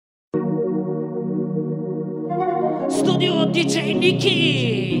Audio DJ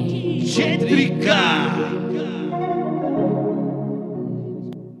Niki 4K.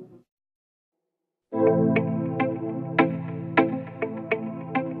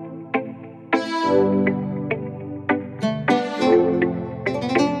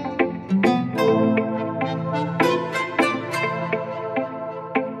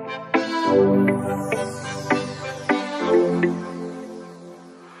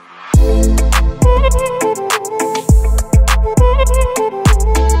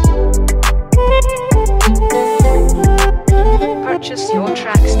 Purchase your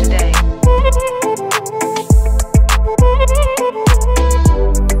tracks today.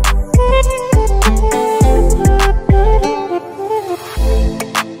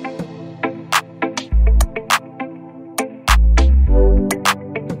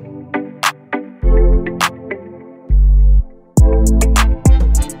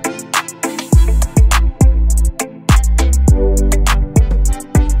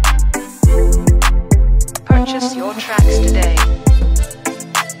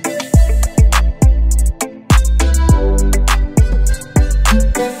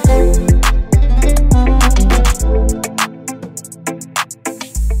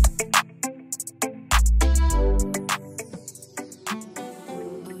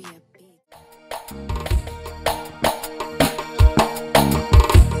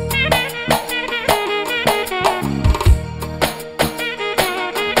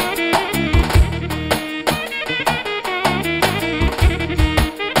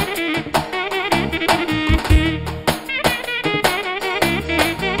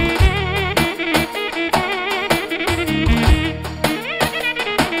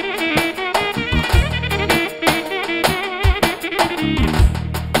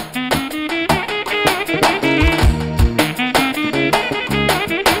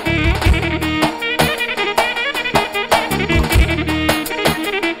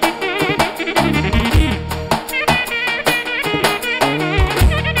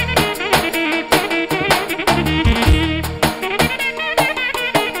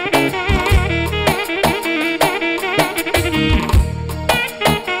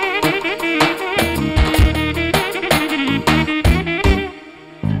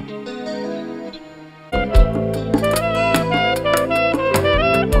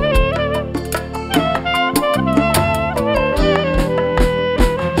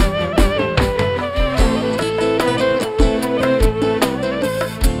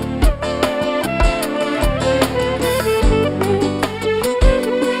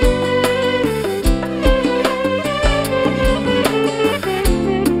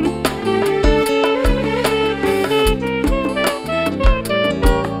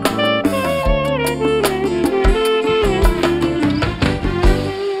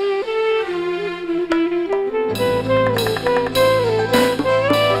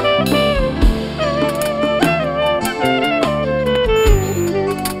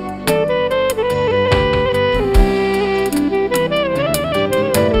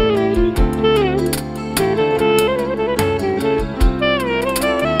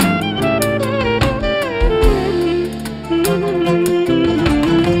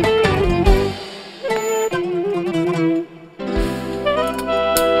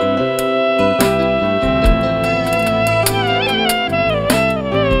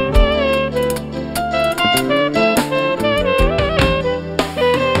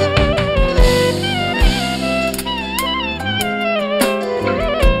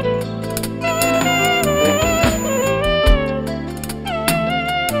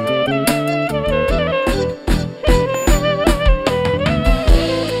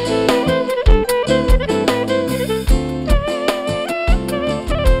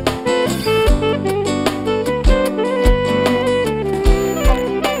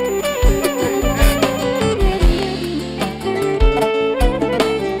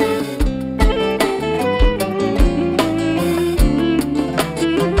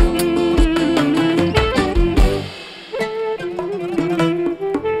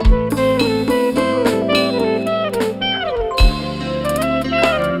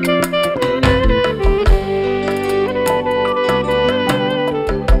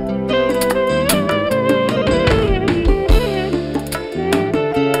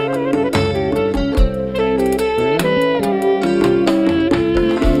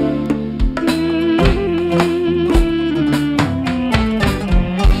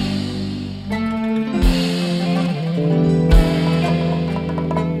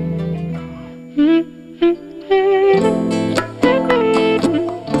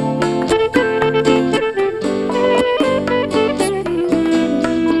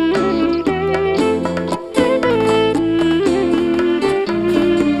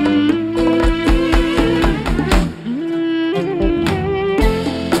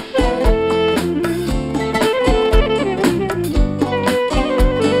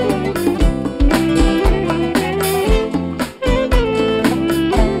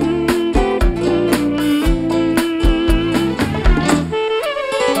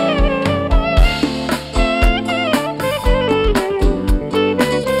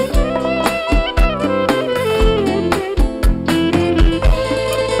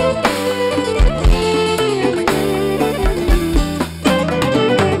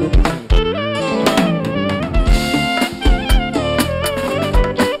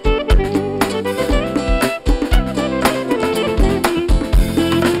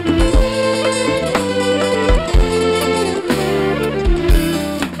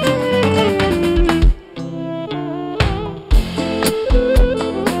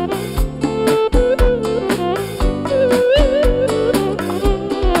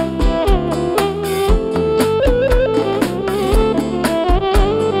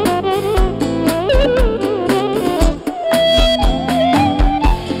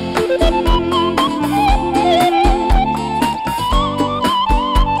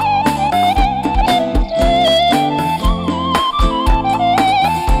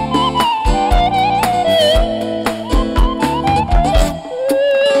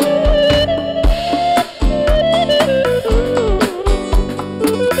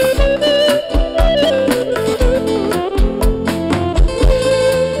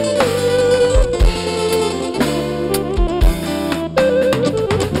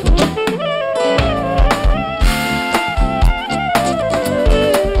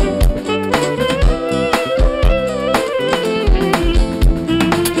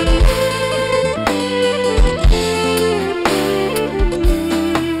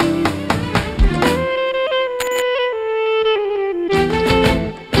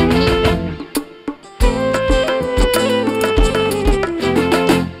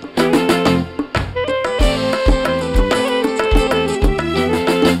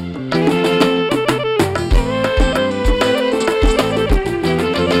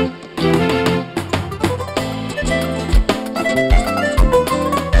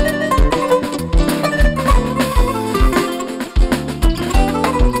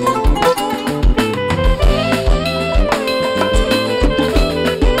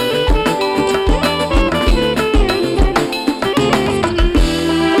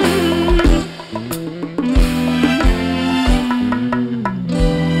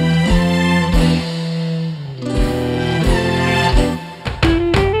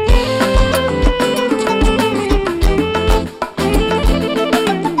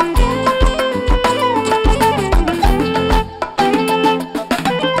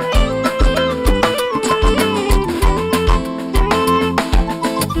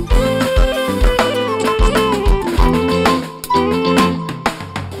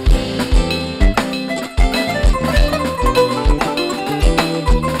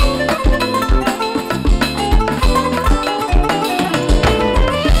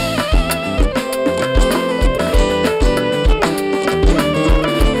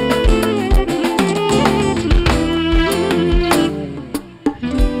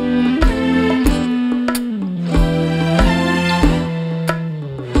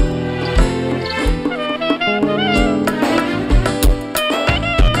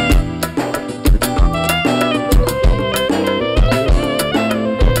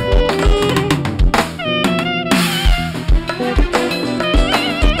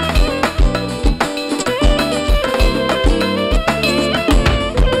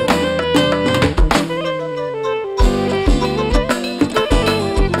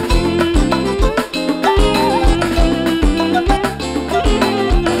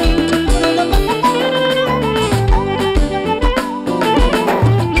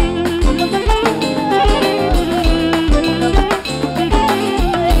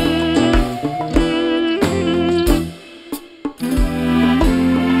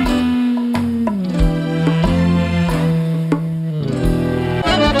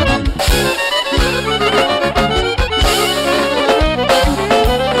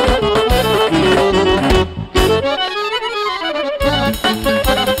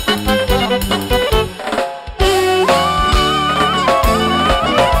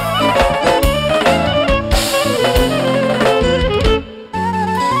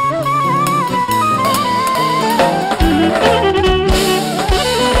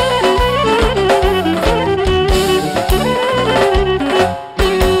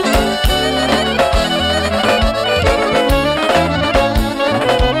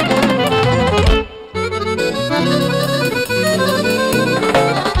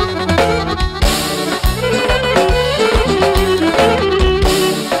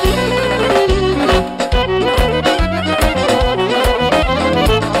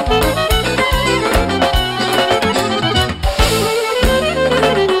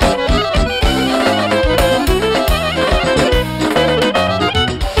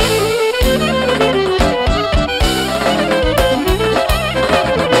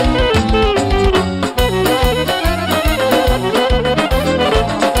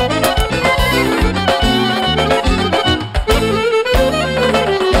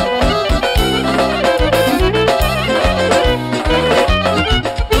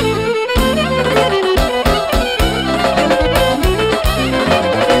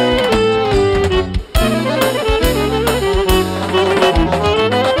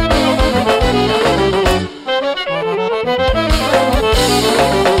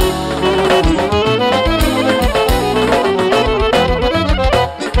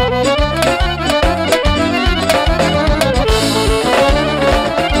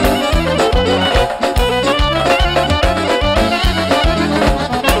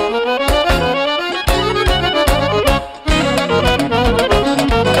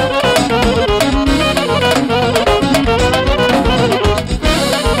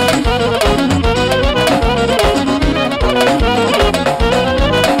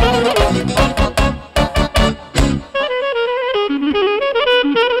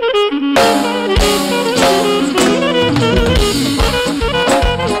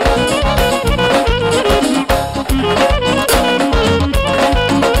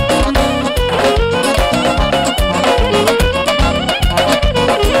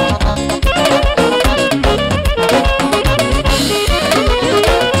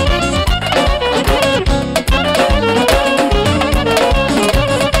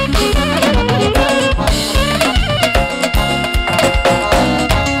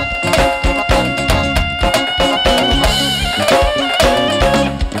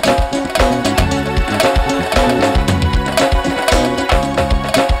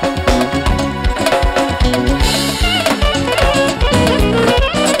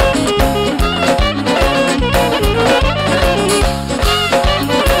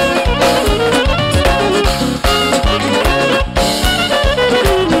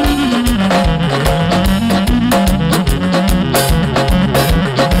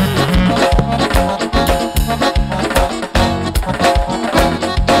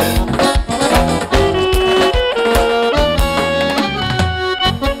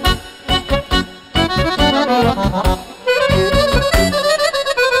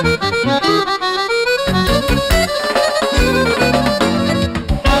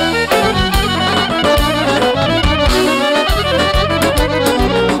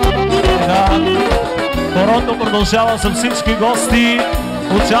 оборотно продължава за всички гости.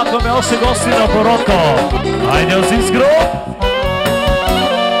 Очакваме още гости на оборотно. Айде, Азис, Груп!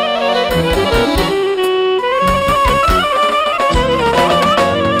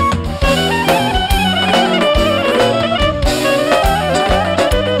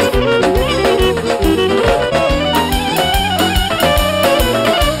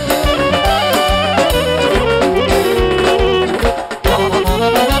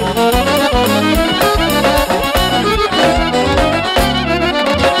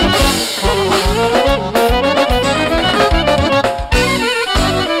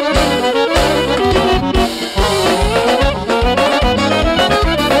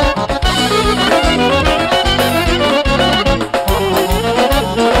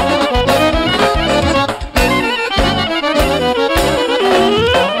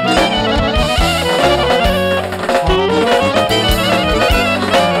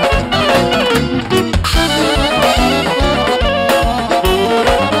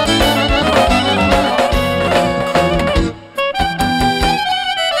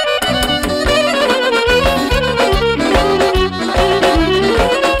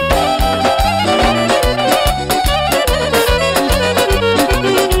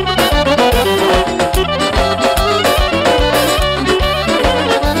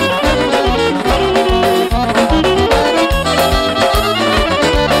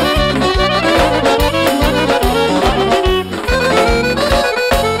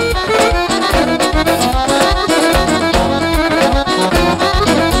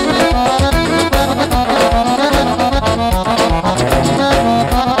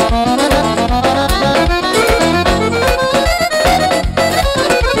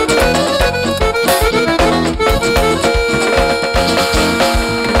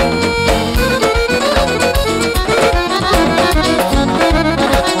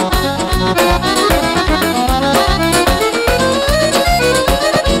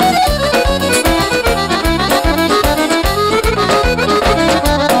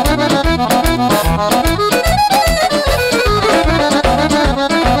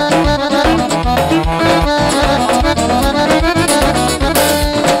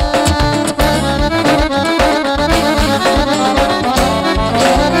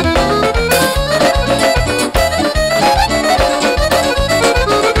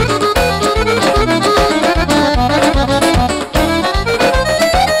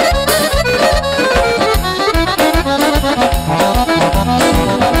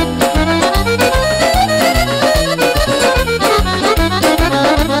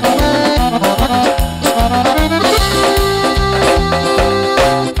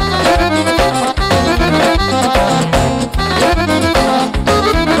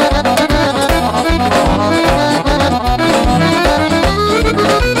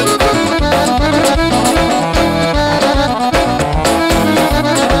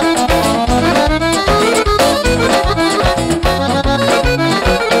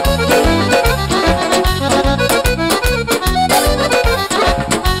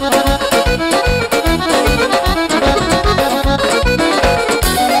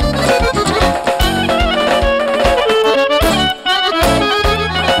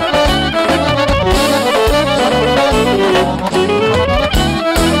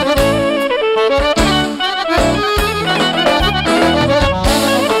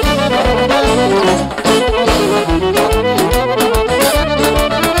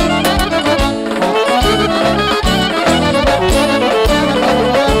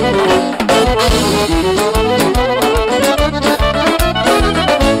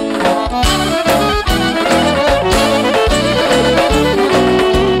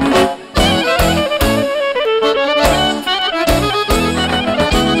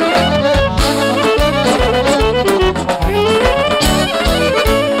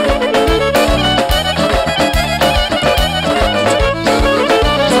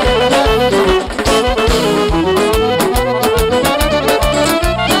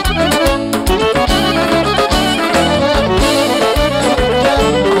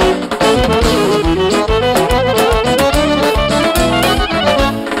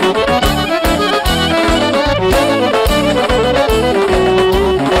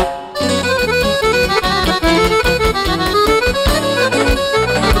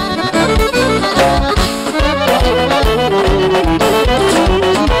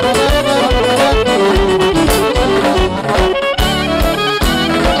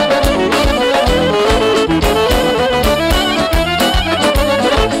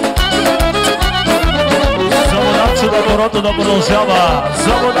 Коледно да продължава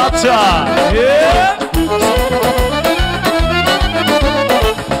за водача.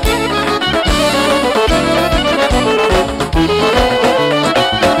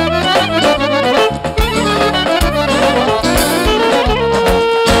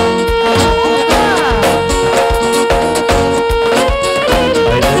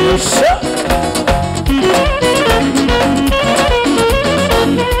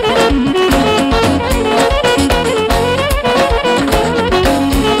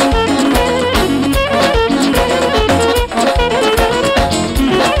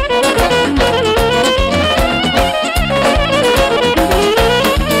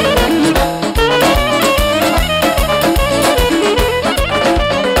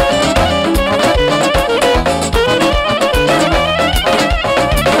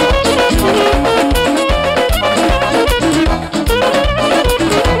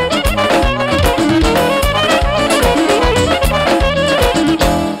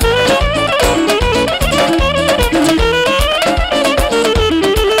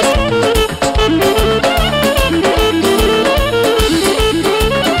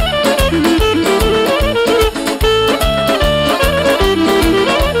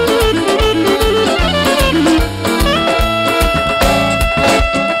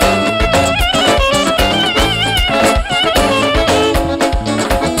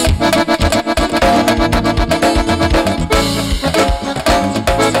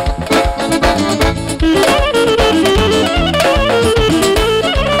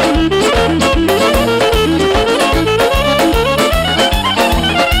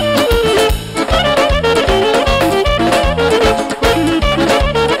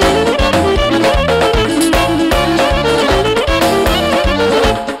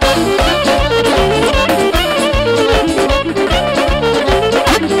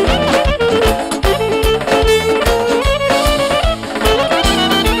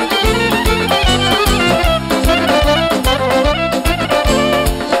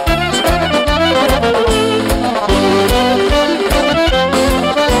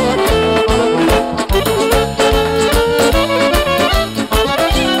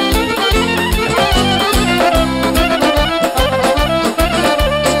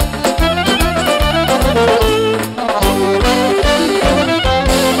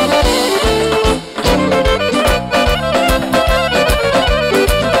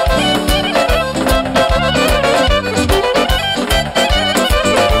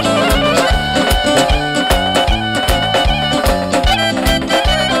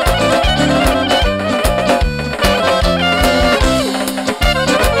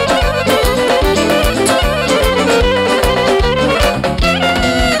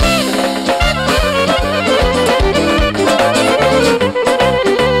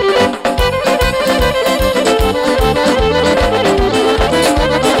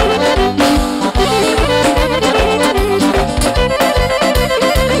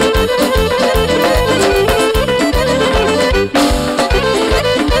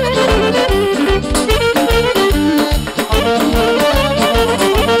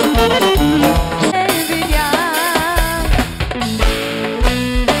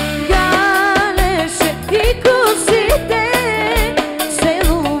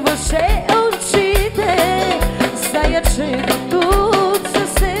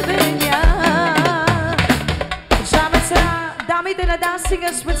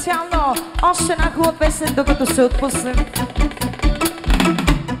 сега специално още една хубава песен, докато се отпуснем.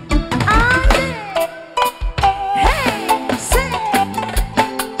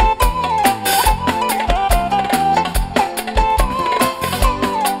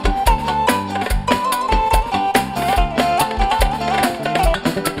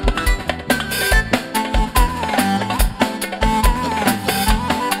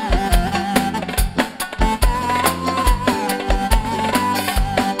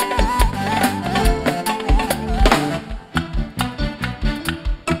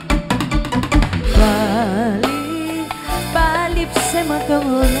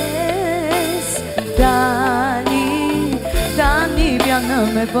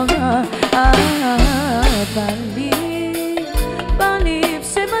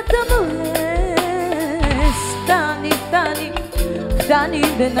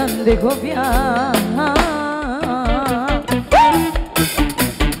 De gobia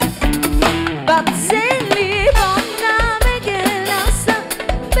Batseli bona me gelasa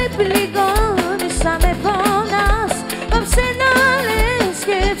Bepligon sa me bonas Babsenales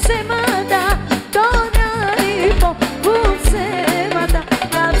que se mata Donali po se mata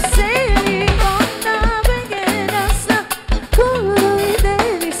Batseli bona me gelasa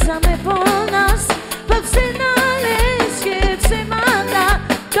Cuideli sa me bonas Babsenales que se mata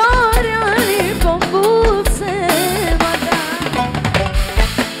Dorali po se mata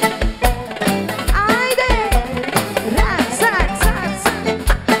Ajde Rak, sak, sak, sak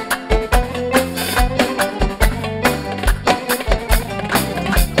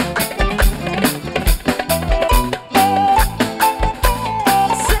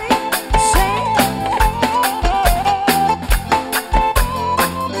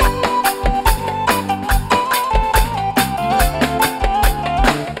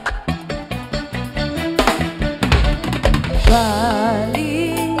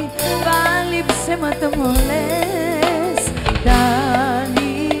Bali se mata moles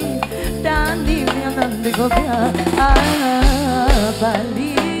Dani vianando gobia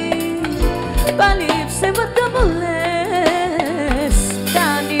Bali se mata moles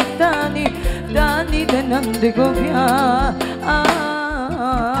Dani vianando gobia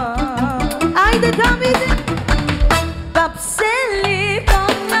Ajde Davide Babseli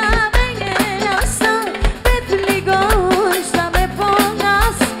bona venena sa Bepligon sa me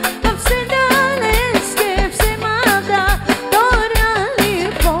ponas Babsenales que se mata Dorali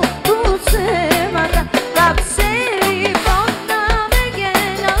po se mata Babseli bona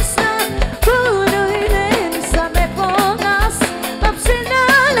venena sa Cuidelen sa me ponas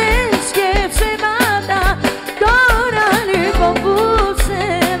Babsenales que se mata Dorali po se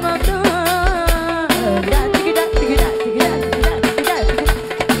mata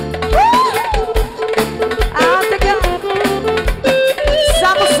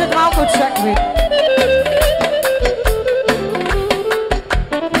Само след малко очаквай.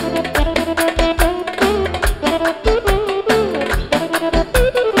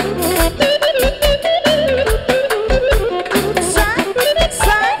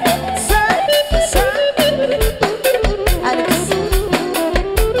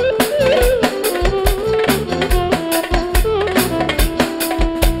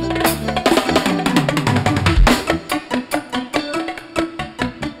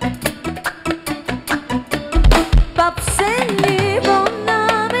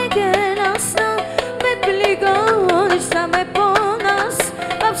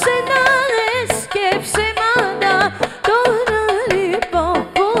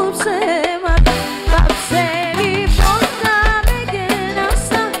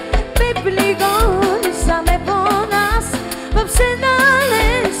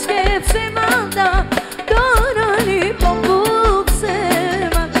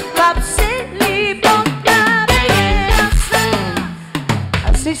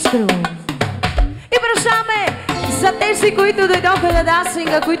 И прощаме за тези, които дойдоха на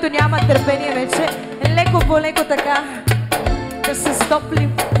дансинга, които нямат търпение вече. Леко по леко така да се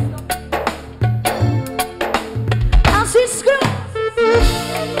стоплим. Азис, Груп!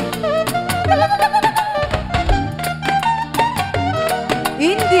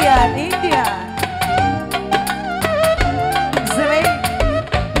 Индия! Здравей!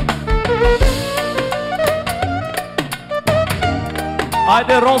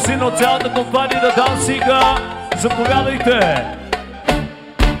 Айде, Розин от цялата компания на дансинга, заповядайте!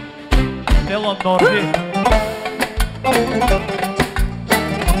 Елон Норди.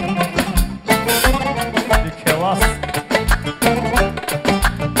 Никелас.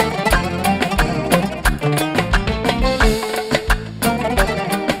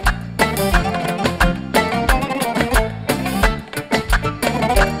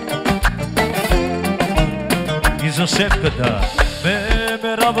 за шепката.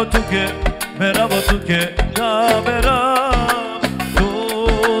 Мерава туке, камера.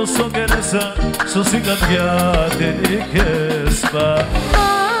 То согереса, сосигат гяде кеспа.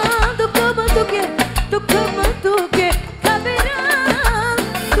 Dokama tuke, kamera.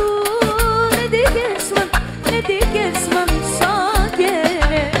 Tu ne dikesman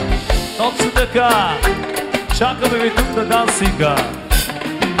sagere. Точно така. Чакаме ви тук на дансинга.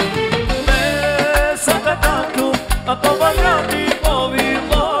 Сакатато, ако валяни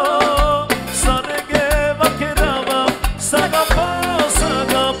повило, сареге вакерава, сагапо.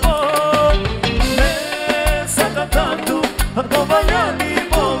 Не сакатато, ако валяни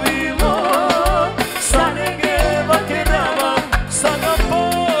повило, сареге вакерава, сагапо.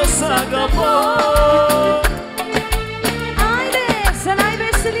 Ajde, sa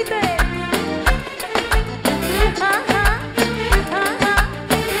najveselite.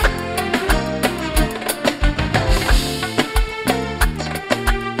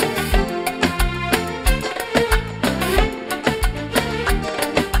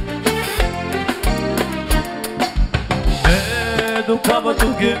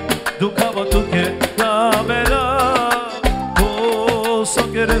 Dukava tuke, kamera. To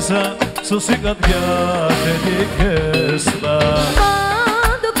soggeresa, sosigat gade dikesba.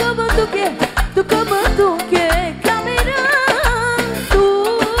 Dokama tuke, kamera. Tu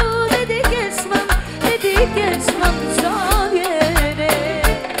ne dikesman sagere.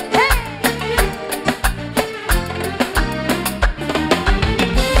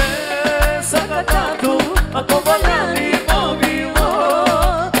 Sakatatu, ako valani povilo,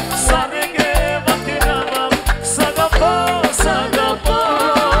 sarege vakirava, sagapo.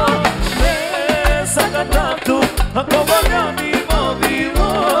 Sakatatu, ako valani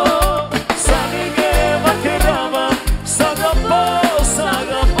povilo, sarege vakirava, sagapo.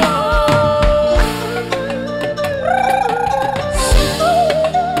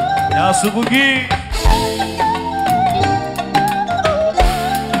 Subugi.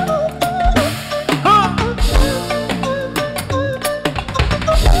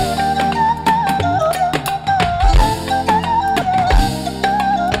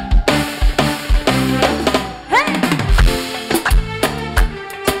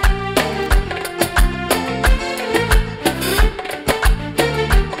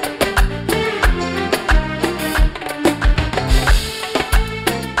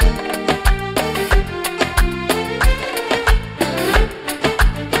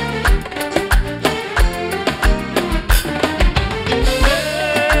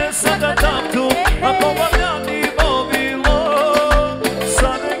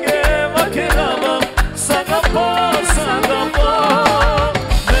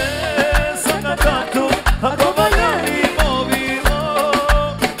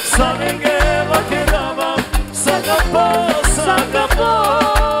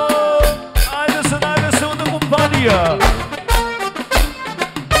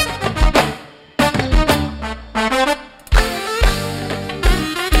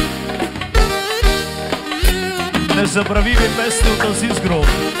 Незабравими песни от Азис Груп.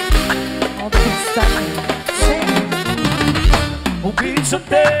 Обичам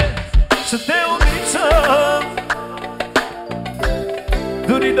те, ще те обичам,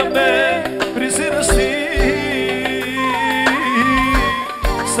 дори да ме презираш ти.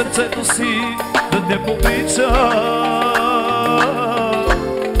 Сърцето си да те попичам,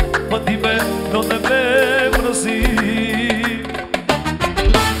 пъти ме, но не ме мрази.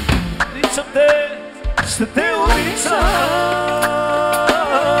 Обичам те, ще те обичам,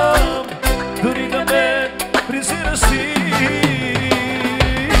 дори да ме презираш ти.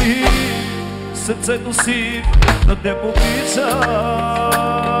 Сърцето си да те попичам,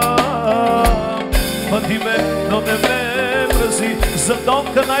 пъти ме, но не ме мрази. За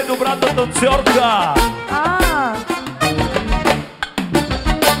Донка най-добрата танцорка.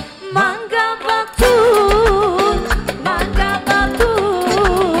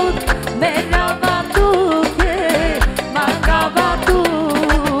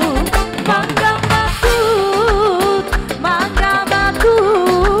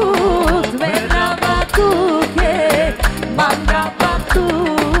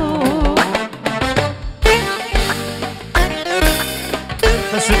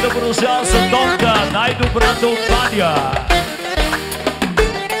 Продължава за Донка, най-добрата от Баня.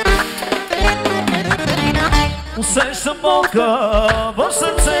 Усещам болка в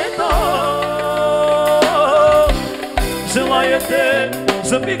сърцето, желая те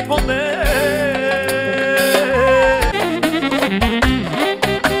за миг поне.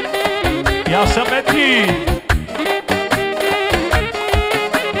 Яша Мети.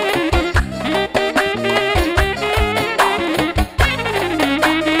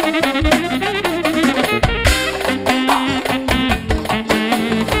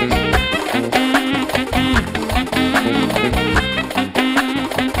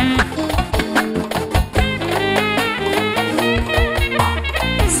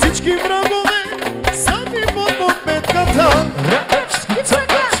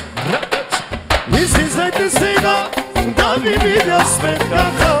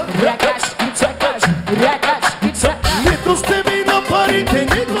 Нито сте ми на парите,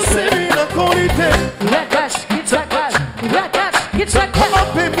 нито сте ми на колите.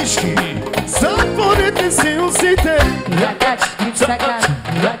 Апе мишки, затворете си устите.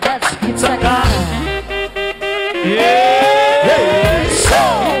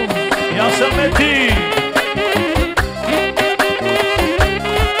 Я съм ети.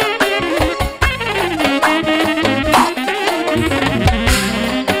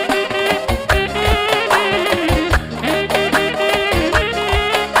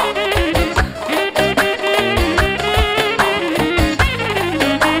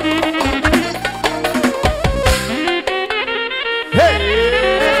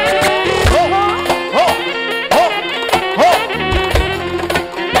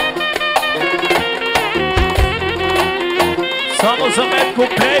 Само за метко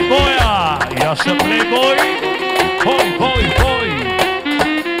плейбоя. Я ще плейбой. Бой, бой, бой.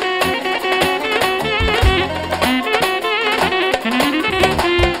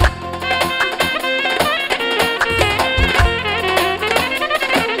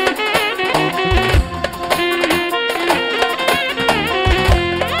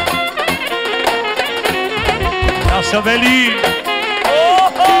 Я ще вели.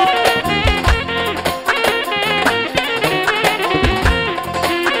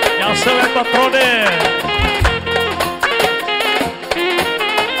 Salve patrone!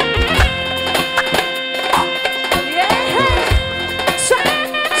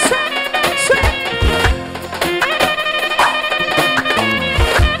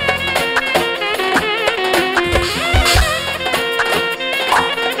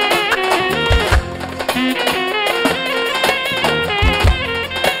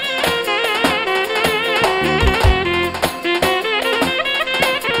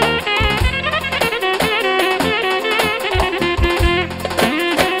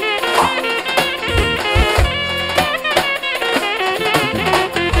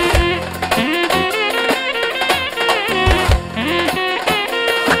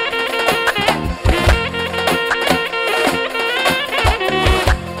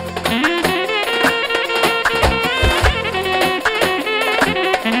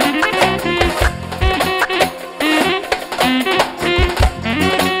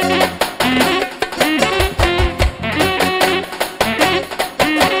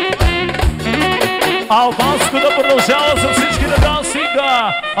 Албанско да продължава за всички на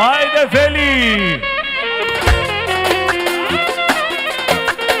дансинга. Айде, Вели!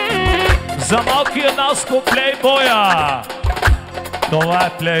 За малкия Наско плейбоя. Това е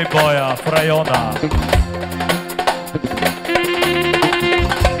плейбоя в района.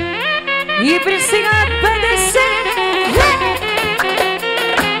 И пристига 50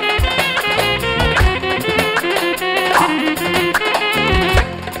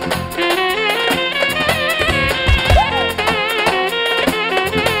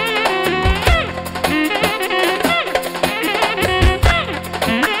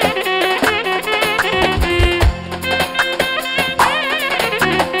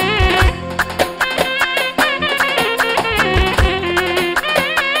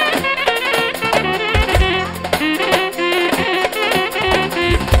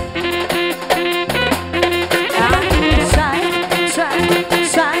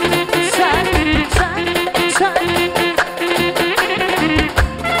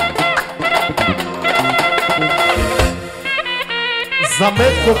 За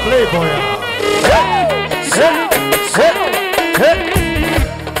метко плейбоя.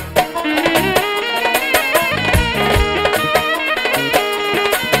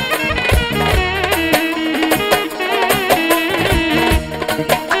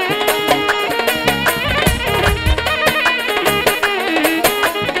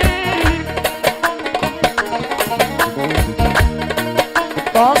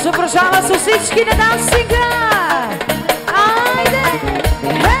 Може продължава с всички на дансинга.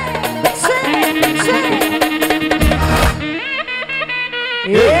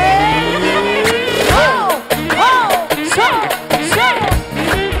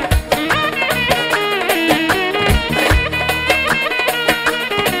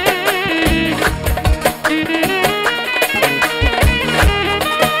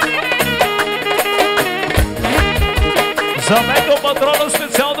 За мега патрона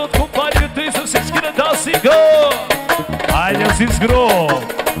специално от компанията и за всички на дансинга. Айде, Азис Груп.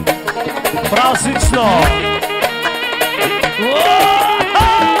 Празнично.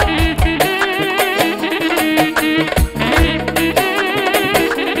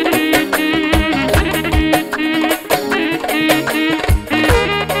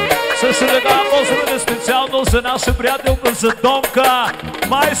 Също така поздравяме специално за нашия приятел за Томка,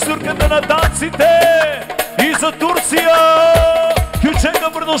 майсторката на танците и за Турция.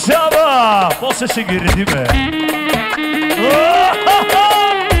 Кюченка продължава, после ще ги редиме.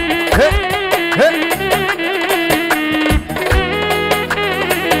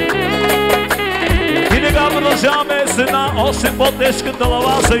 И сега продължаваме с една още по-тежката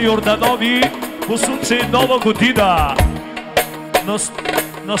лава за Йорданови по случай нова година.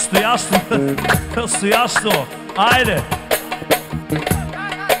 Настоящо. Айде.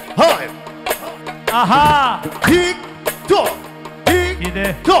 Хайде. Аха. Тик-ток.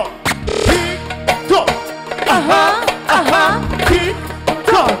 Иде. Тик-ток. Тик-ток. Аха, аха.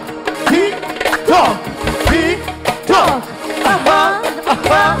 Тик-ток. Тик-ток. Тик-ток. Аха,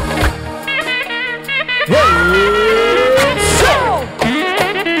 аха. Шоу!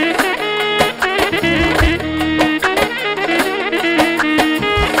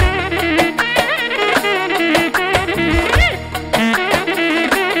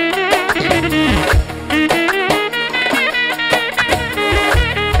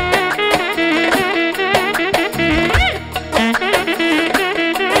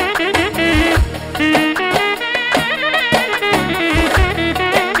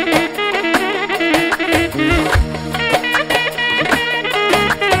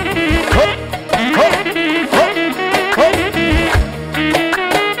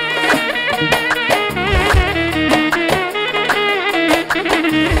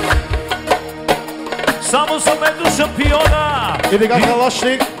 Само за мен шампиона! И така,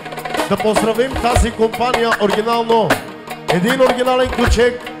 Калашник, да поздравим тази компания оригинално. Един оригинален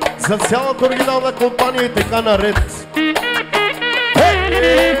ключек за цялата оригинална компания и така наред.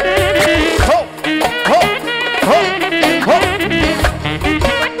 Хоп! Хоп! Хоп! Хоп!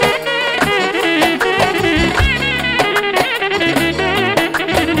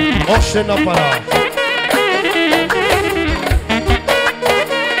 Още една пара.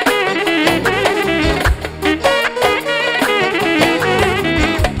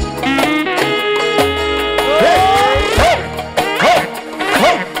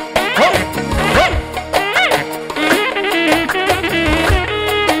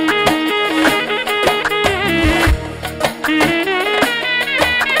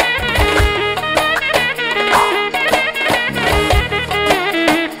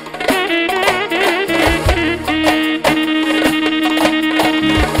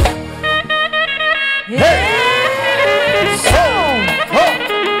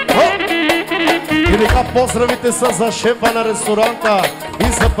 Поздравите са за шефа на ресторанта и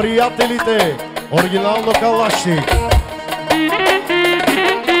за приятелите. Оригинално Калашник.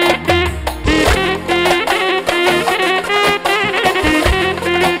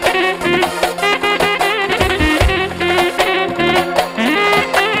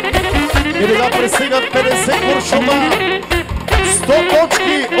 И да пристигат 50 куршума. 100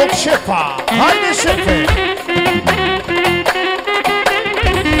 точки от шефа. Хайде, шефе!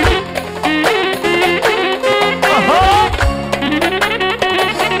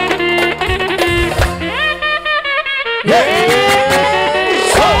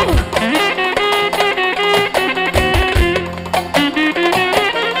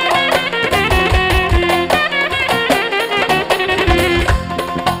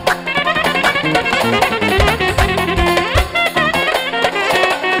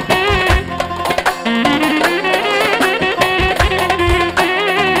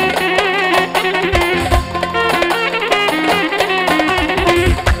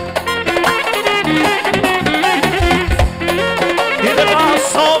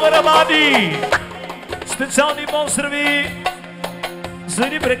 Специални поздрави за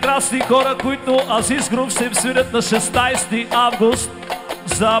едни прекрасни хора, които Азис Груп ще им свирят на 16 август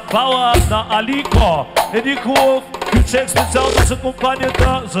за бала на Алико. Един хубав ключек специално за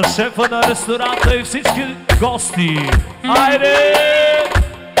компанията, за шефа на ресторанта и всички гости. Айде!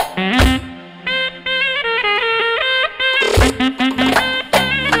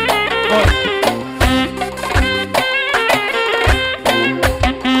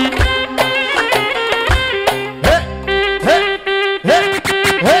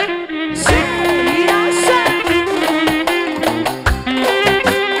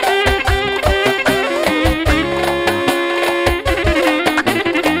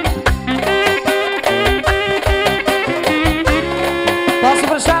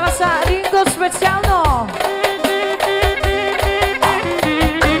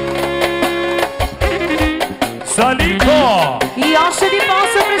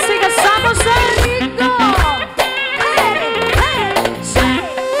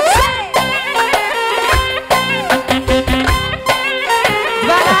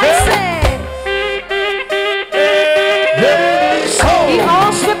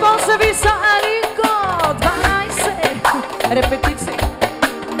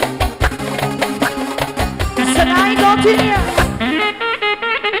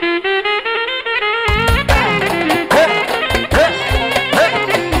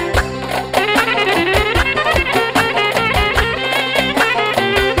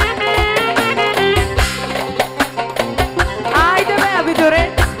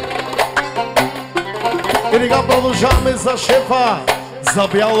 за шефа, за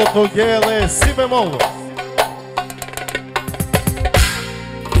бялото геле, си бемол.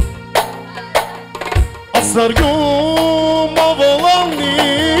 Съргумо волални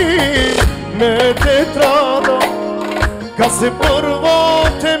ме те трада, касе първо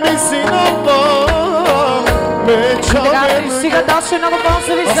те ми си нава, ме чаме. И сега даше много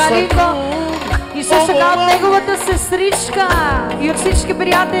поздрави за Алинко и също така от неговата сестричка и от всички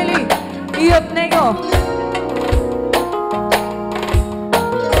приятели и от него.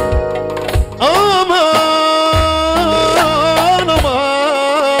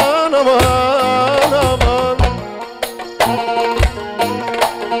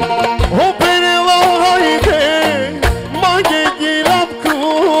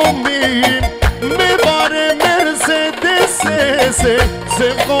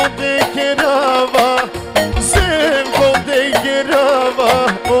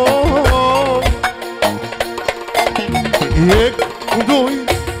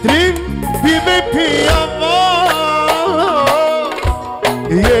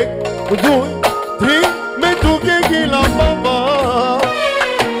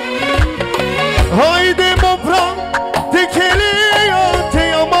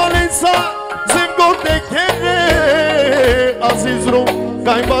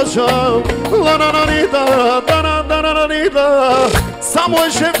 Само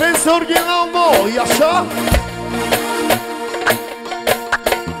е шефе с оригинално, яша.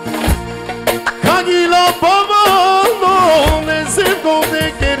 Кагила баба, но не се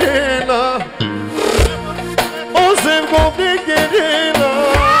вгоде керена. О, се вгоде керена.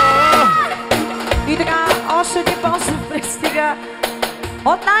 И така, още един поздрав пристига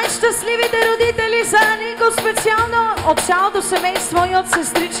от най-щастливите родители за Алинко, специално от цялото семейство и от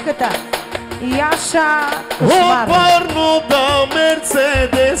сестричката Яша Кошмар. Опарно да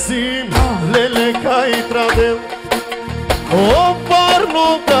Мерцедеси, лелека и традел.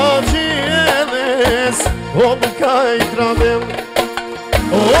 Опарно да GLS, обика и традел.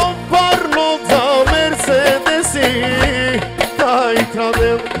 Опарно да Мерцедеси, та и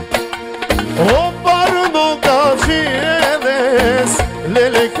традел. Опарно да GLS,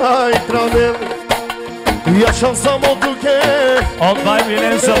 лелека и традел. Яшам само туке. От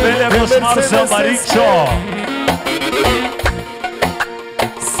най-милен за белия кошмар за Маричо.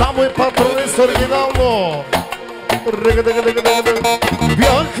 Само е патронес оригинално.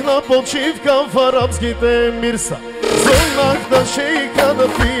 Бях на почивка в арабските мирса. Зълнах на шейка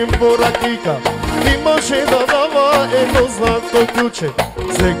да пием по ракика. Имаше да дава едно злато ключе.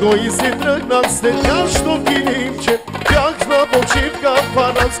 Взе го и си тръгнах след тящо килимче. Бях на почивка в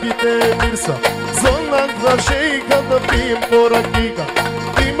арабските мирса. Зълнах на шейка да пием по ракика.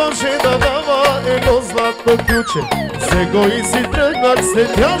 Имаше да дава едно злато ключе. Взе го и си тръгнах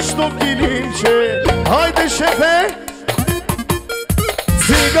след тящо килимче. Хайде шефе!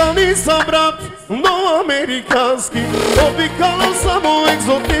 Цигани съм брат, но американски. Обикалам само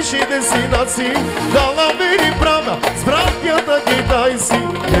екзотични дестинации. Дала ми правда с братята китайци.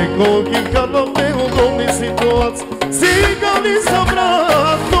 Него ги казвам в неудобни ситуации. Цигани съм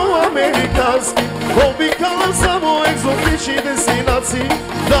брат, но американски. Обикалам само екзотични дестинации.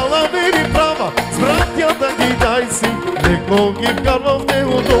 Дала ми правда с братята китайци. Него ги казвам в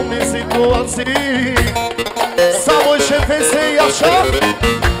неудобни ситуации. Само шефе се яша.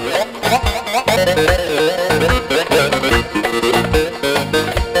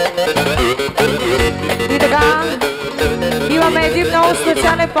 И така, имаме един много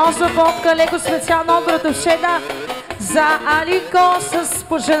специален поздрав от Калеко, специално от братовчета за Алинко с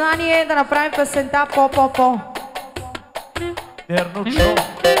пожелание да направим песента по-по-по. Ернучо.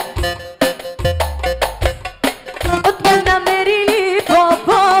 От мен намерили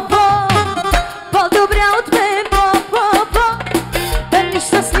по-по-по, по-добре от мен по-по-по. Дали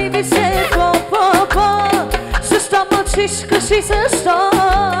щастливи се по-по-по, защо мълчиш, кажи защо.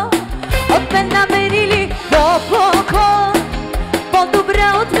 От мен намерили по-по-по, по-добре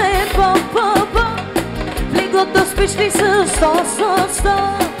от мен по-по-по. В леглото спиш ли с 100-100-100,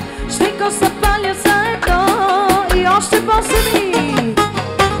 ще го запаля заедно и още по-семи.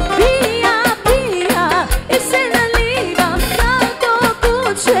 Пия, пия и се наливам като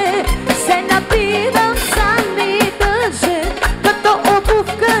куче, се напивам сам ми държа като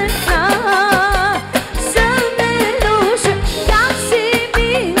обувка една. Съм не нужен, как си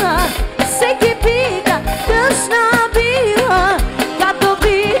мила, всеки пита, тъжна била, като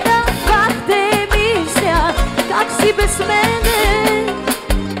пита, пак те мисля, как си без мене.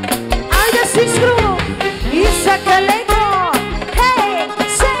 Айде всичко и за Коледно,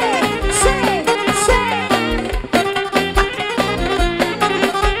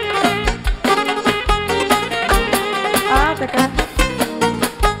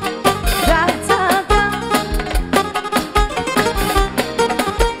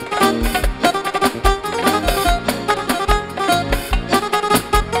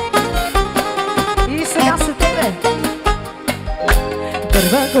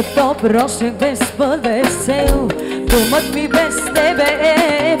 като просех без път, без цел. Думът ми без тебе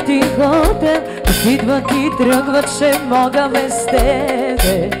е ефтин хотел. Идват и тръгват, ще мога без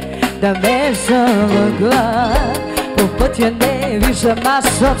тебе да ме залъгва. По пътя не виждам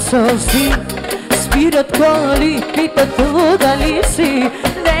аз от сълзи. Спират коли, питат луда ли си.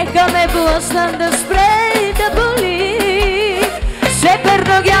 Нека ме блъснат да спре и да боли.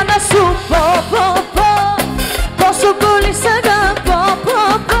 Северно я на су, по-по-по. По-суболи сега,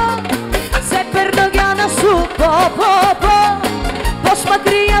 по-по-по. Северно я на су, по-по-по.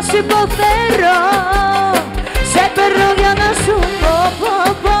 Посмотри, я си по-феро. Северно я на су,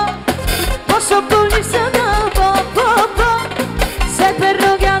 по-по-по. По-суболи сега, по-по-по.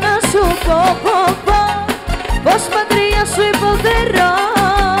 Северно я на су, по-по-по. Посмотри, я си по-феро.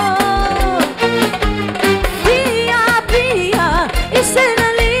 И се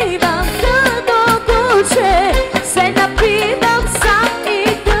наливам като куче, се напивам сам и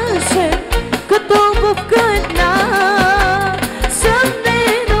тъжен, като обувка една. Съм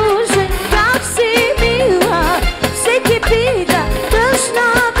ненужен, как си мила, всеки пита,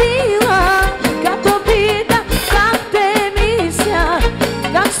 тъжна била, като пита, как те мисля,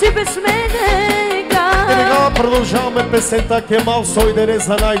 как си без мене, как. Сега продължаваме песента Кемал Сойдере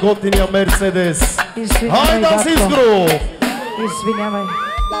за най-готиния Мерцедес. Хайде, Азис Груп! Извинявай.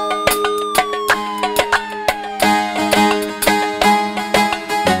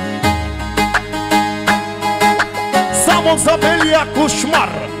 Само за белия кошмар.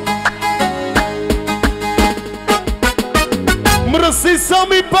 Мръси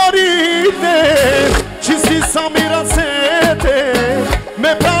сами парите, чисти сами ръцете.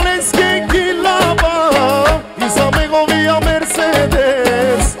 Ме праленски килава и за неговия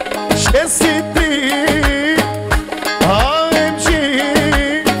Мерцедес. Ще си ти.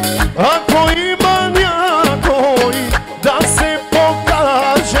 Ако има някой да се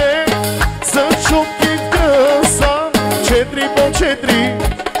покаже за чупки в къса, 4x4,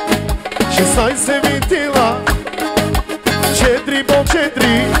 16 винтила,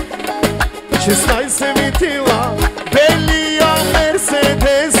 4x4, 16 винтила, белия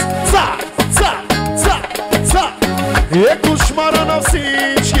Мерцедес, ца, ца, ца, ца. Е кошмара на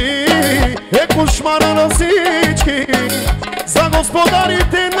всички, е кошмара на всички. За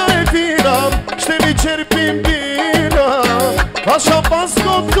господарите на ефира ще ви черпим бира, а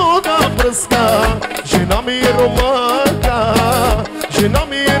шампанското да пръска. Жена ми е романка, жена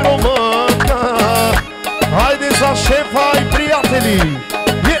ми е романка. Хайде за шефа и приятели.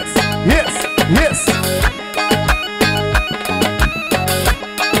 Yes, yes, yes.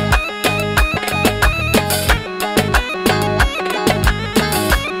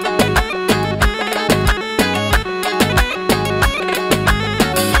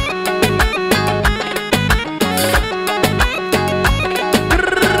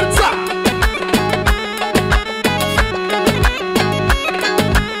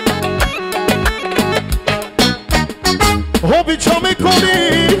 Обичаме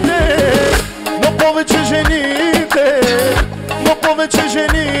колите, но повече жените, но повече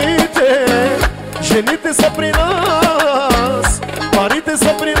жените. Жените са при нас, парите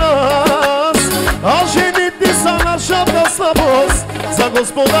са при нас, а жените са нашата слабост. За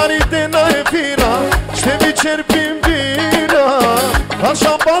господарите на ефира ще ви черпим вина, а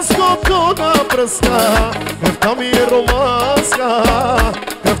шампанското да пръска. Кръвта ми е романска,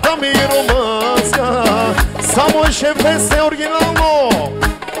 кръвта ми е романска. Само е шеф е оригинално.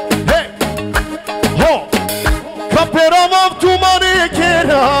 Хей! Хо! Капера в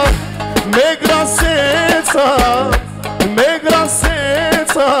туманекера, ме грасеца, ме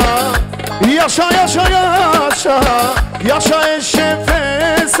грасеца. Яша, яша, яша, яша е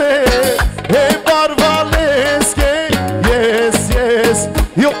шефесе, е барвалеске, yes, yes.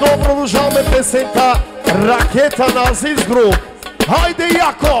 И отново продължаваме песента Ракета на Азис Груп. Хайде,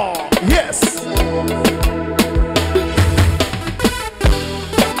 яко! Yes!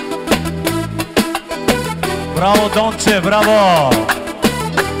 Браво, Донче, браво!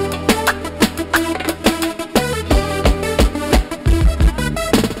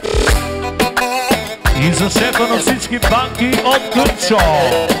 И за шефа на всички банки от Кърчо!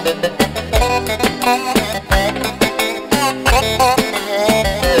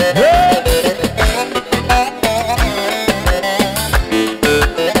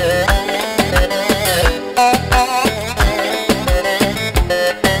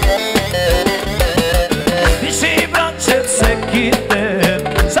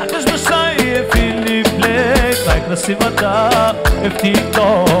 Красивата е в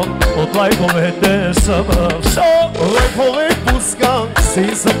тикток, от лайковете съм в шок. Лайкове пускам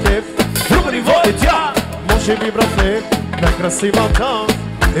си за теб, друго ниво е тя. Може би, брате, на красивата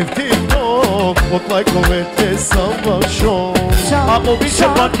ефтино, от лайковете съм в шоу. Ако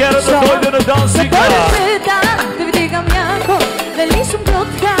обичам банкера да дойде на дансика. Да вдигам яко, дали съм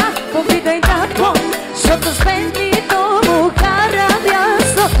кротка, попитай татко, защото с бентлито му карам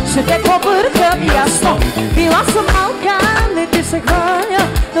ясно, ще те побъркам ясно. Била съм малка, не ти се хваля,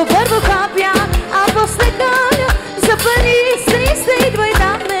 но първо хапя, а после каня. За пари се идвай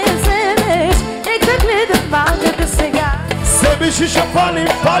да ме вземеш, нека гледам малката сега. Себе си ще палим,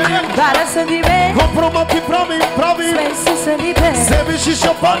 Вара съди ме, компромати правим, сме си съди ме, себе си ще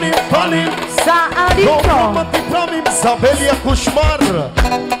палим, за Алико. компромати правим, за белия кошмар.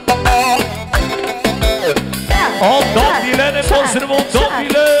 О, Добиле, не поздравам,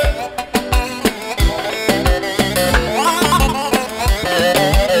 Добиле!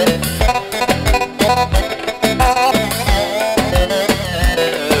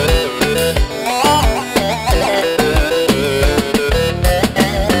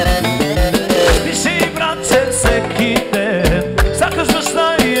 Пиши, братче, всеки ден, сакаш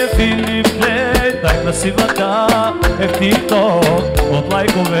баща и е Филип Клей, най-красивата ефтито, от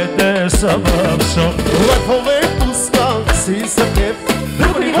лайковете съм в шоу. Лайфове пуска си за кеф,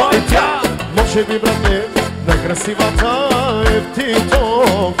 Друго ниво е тя! може би брате, най-красивата ефтито,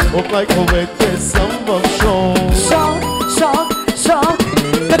 от лайковете съм в шоу. Шок,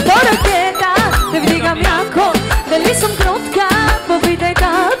 като ракета, да вдигам яко, дали съм кротка, попитай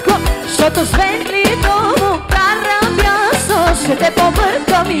татко, защото с бентлито му карам ясно, ще те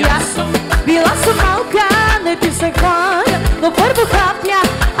побъркам ясно. Била съм малка, не ти се хваля, но първо хапя,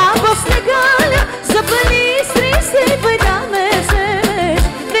 а после галя. За пари се идвай да ме вземеш,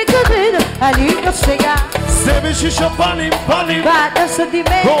 нека гледам Алико сега. Себе си ще палим, Вада съди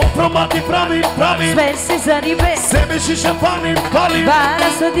ме, компромати правим, сме си зади ме, себе си ще палим,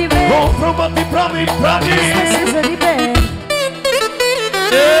 Вада съди ме, компромати правим. сме си зади ме.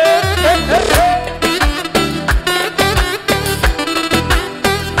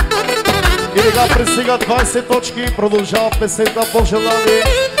 И сега пресега 20 точки, продължава песента по желание.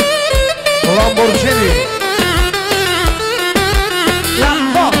 Ламборджини.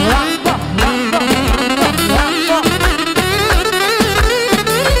 Ламбо.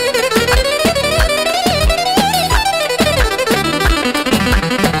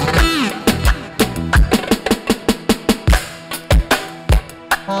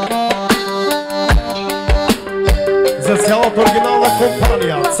 За цялата оригинална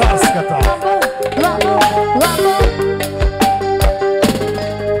компания, царската.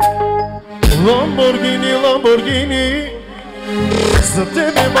 Ламборгини, за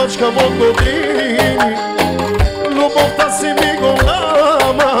тебе мачкам от години. Любовта си ми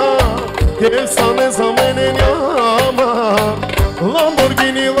голяма, кеса не за мене няма.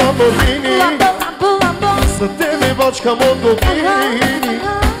 Ламборгини, за тебе мачкам от години.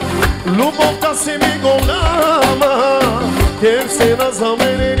 Любовта си ми голяма, кеса за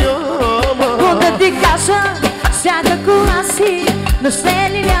мене няма. Да ти кажа, всяка кола си, но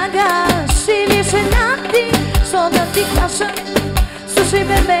ще ли лягаш или жена ти, що да ти кажа, слушай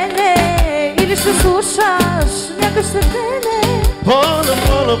ме мене, или ще слушаш някой след мене.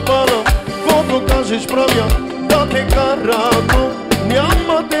 Пана, каквото кажеш правя, да те кара, но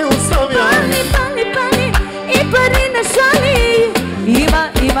няма те оставя. Пани, и пари не шали,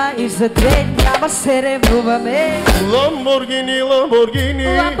 има и за две, няма се ревнуваме. Ламборгини, Ламбо,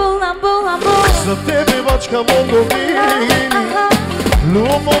 за тебе бачкам от години.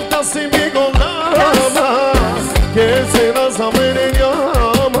 Любовта си ми голяма, кесена за мене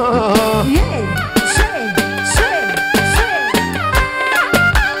няма.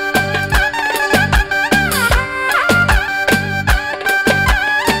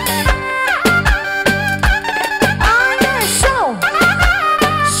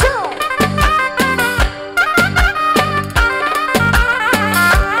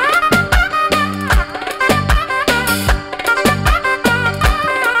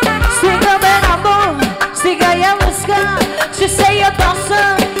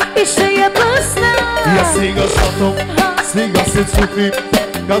 И ще я пусна. Я сега сатом, сега се цупи,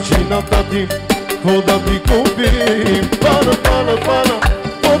 кажи на тати, какво да ти купим. Пана,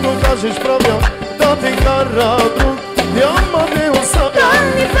 каквото кажеш правя, да те кара друг, няма те оставя.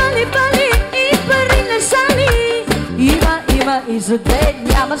 Пани, и пари не шали, има и за две,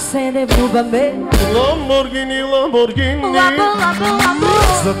 няма се не влюбваме. Ламборгини, Ламбо,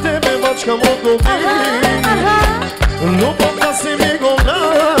 за тебе мачкам от години. Любовта си ми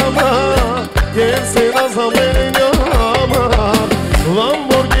голяма, кесена за мене няма.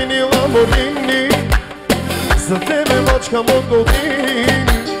 Ламборгини, за тебе мачкам от години.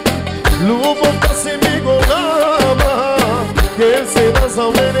 Любовта си ми голяма, кесена за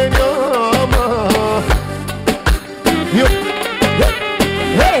мене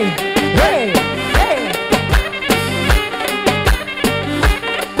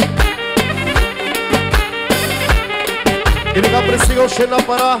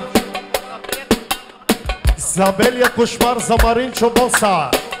пара. За белия кошмар, за Маринчо Боса.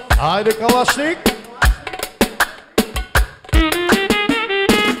 Айде, калашник.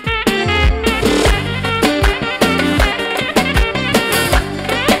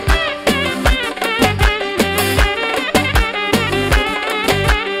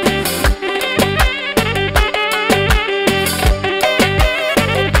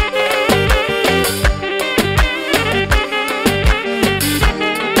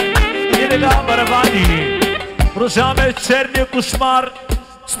 Продължаваме черния кошмар,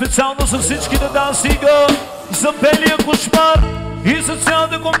 специално за всички на дансига, за белия кошмар и за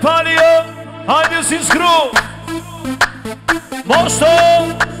цялата компания. Айде си с Груп! Мощно!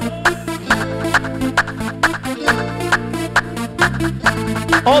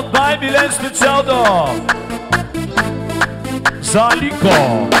 От Милен специално за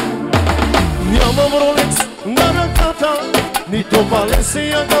Алико. Нямам ролекс на ръката, нито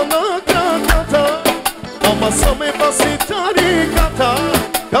Балесияга на краката, ама съм е баси тариката,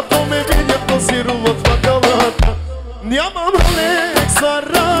 като ме видят позируват въкалата. Нямам ролекс на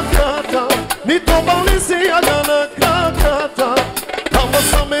ръката, нито Балесияга на краката, ама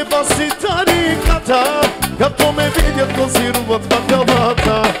съм е баси тариката, като ме видят позируват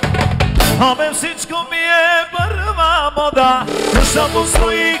въкалата. Абе всичко ми е първа мода, защото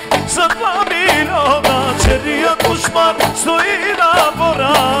строих за 2 милиона. Черният кошмар стои на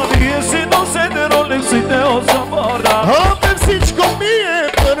бора, вие си носете ролексите от забора. Абе всичко ми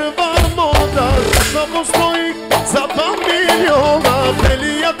е първа мода, защото строих за 2 милиона.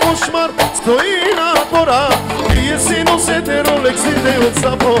 Белия кошмар стои на бора, вие си носете ролексите от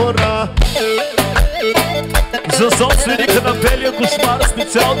забора. За собственика на белия кошмар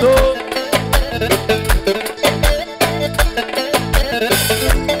специално.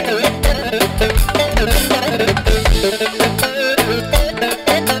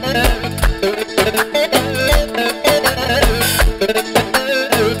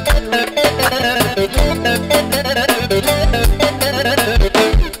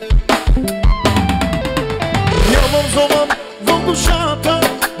 Нямам зоман в душата,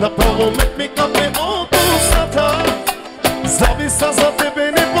 направо мет ми капе от устата. Зависа за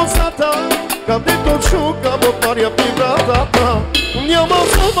тебе непозната, където чукам отваря вратата. Нямам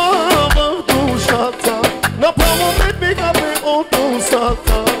зоман в душата, направо мет ми капе от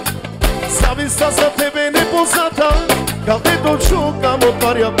устата. Зависа за тебе непозната, където чукам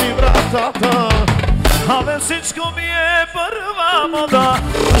отваря вратата. Абе всичко ми е първа мода,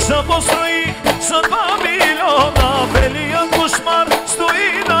 за построих за 2 милиона. Белия кошмар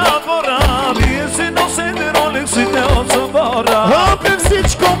стои на двора, вие си носете ролексите от забора. Абе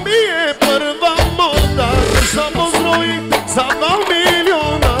всичко ми е първа мода, за построих за 2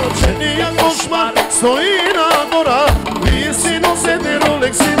 милиона. Черния кошмар стои на двора, вие си носете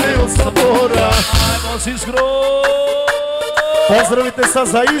ролексите от забора. Аймо си с Груп! Поздравите са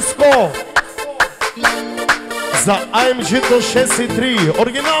за Иско, за AMG-то 6.3,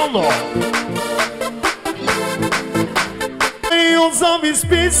 оригинално. И от завис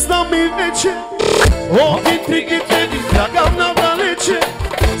писна ми вече, от интригите ви бягам навдалече.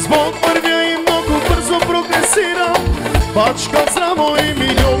 С Бог вървя и много бързо прогресирам, пачкам здраво и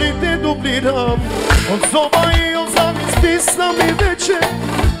милионите дублирам. От зоба и от завис писна ми вече,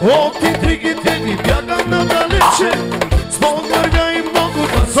 от интригите ви бягам навдалече. С Бог вървя и много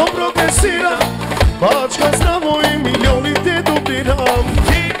бързо прогресирам, пачкам здраво и милионите дублирам.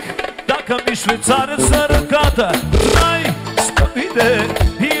 Тик, така ми швейцарец за ръката, най-скъпите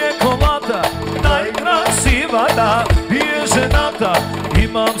и е колата, най-красивата и е жената.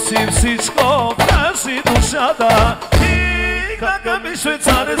 Имам си всичко, праси душата. Тик, така ми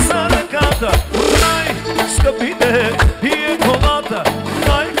швейцарец за ръката, най-скъпите и е колата,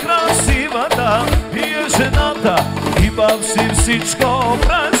 най-красивата и е жената. Имам си всичко,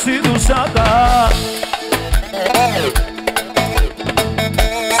 праси душата.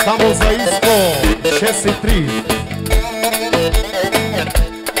 Само за Иско 6.3.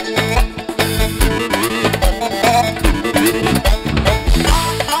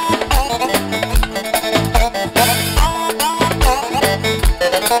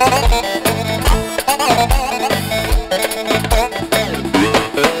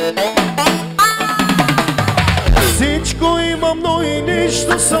 Всичко имам, но и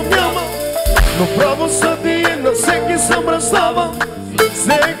нищо съм няма, но правосъдие на всеки съм раздавам. С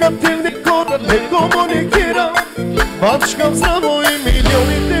негативни хора не комуникирам, пачкам здраво и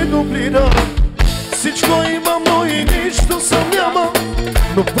милионите дублирам. Всичко имам, но и нищо съм няма,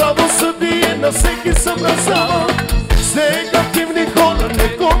 но правосъдие на всеки съм раздавам. С негативни хора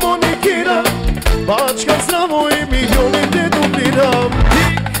не комуникирам, пачкам здраво и милионите дублирам.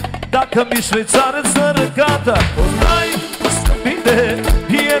 Чака ми швейцарец на ръката, от най-скъпите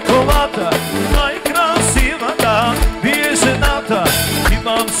бие колата, най-красивата бие жената.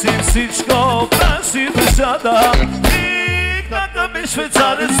 Имам си всичко, праси душата. И чака ми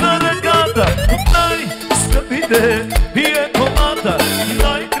швейцарец на ръката, от най-скъпите бие колата,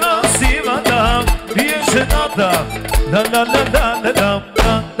 най-красивата бие жената.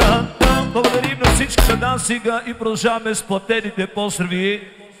 Благодарим на всички за дансинга и продължаваме с платените поздрави.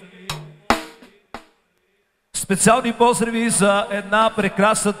 Специални поздрави за една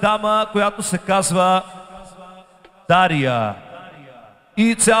прекрасна дама, която се казва Дария.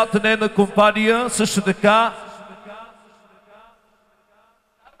 И цялата нейна компания, също така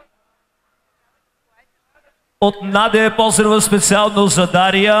от Надя е поздрава специално за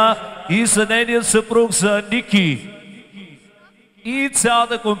Дария и за нейния съпруг за Ники. И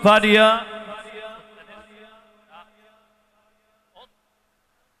цялата компания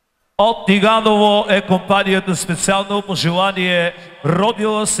от Тиганово е компанията специално по желание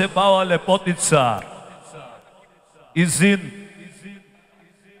родила се мала лепотница. Изин.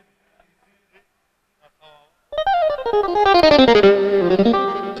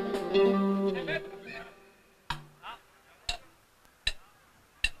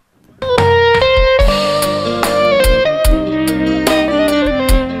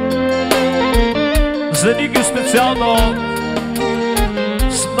 За Ники специално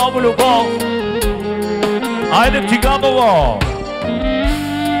с много любов. Айде Тиганово!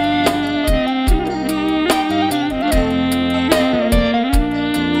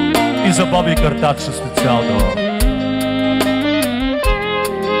 И за Боби Картача специално.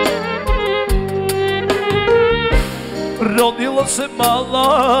 Родила се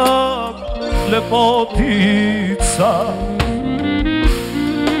мала лепотица,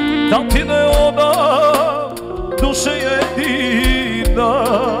 тати не ода душа едина,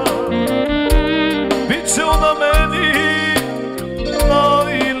 биче на мени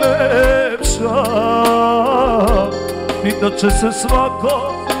най-лепша, пита, че се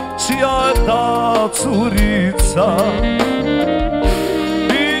свако, чия е та цурица.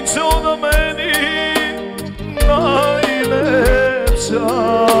 Биче на мени най-лепша,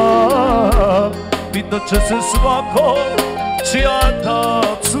 пита, че се свако, чия е та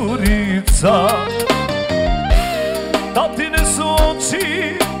цурица. Тати не са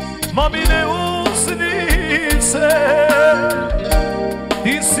очи, мамине устнице,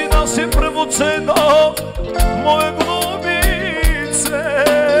 ти си наше превучено, мое глумице.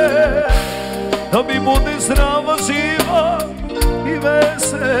 Да ми буде здрава, жива и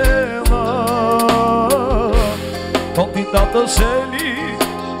весела, то ти тата жели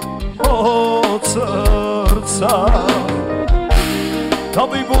от сърца. Да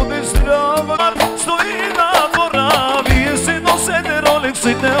ми буде здрава, стои на двора, вие си носете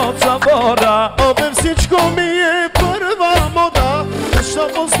ролексите от забора. Абе всичко ми е първа мода, неща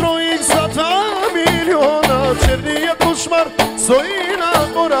построих за 2 милиона. Черния кошмар стои на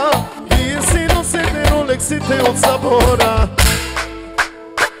двора, вие си носете ролексите от забора.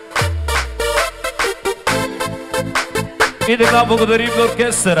 И така благодарим на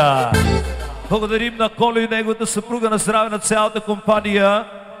оркестъра. Благодарим на Колю и неговата съпруга, на здраве на цялата компания.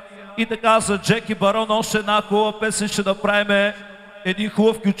 И така за Джеки Барон още една хубава песен ще направим. Един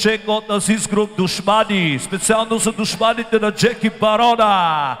хубав ключек от Азис Груп Душмани. Специално за душманите на Джеки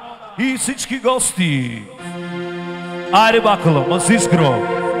Барона. И всички гости. Айде бакалом, Азис Груп.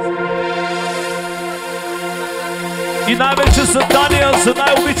 И най-вече за Дания, за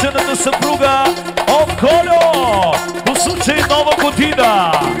най-обичаната съпруга от Колю. По случай нова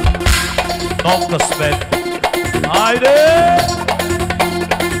година. Нов късмет. Айде!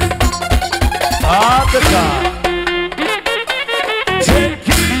 Така.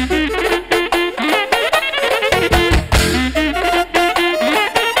 Джеки!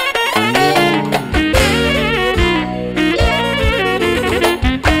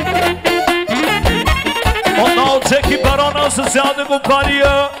 Отново Джеки Барона с цялата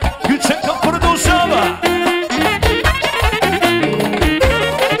компания. Ключека продължава.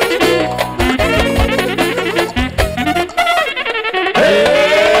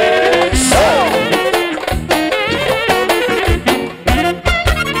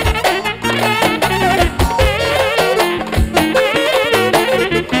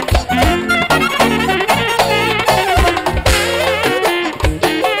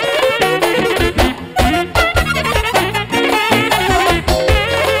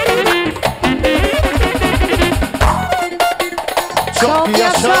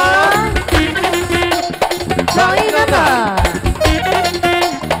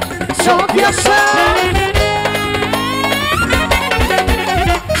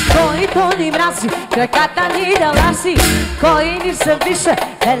 маси, краката ни да ласи. Кой ни завиша,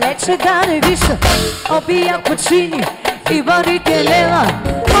 далече да не виша. Обия почини и барите лела.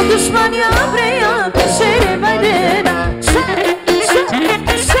 От душмания брея, ще не бъде на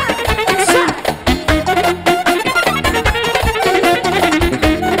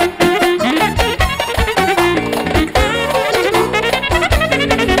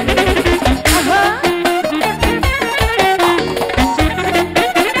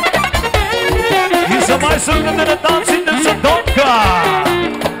Сърката на танците за Донка!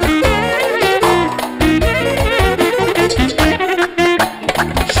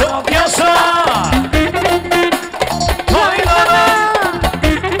 Шокяса! Хайдана!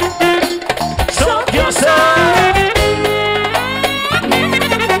 Шокяса!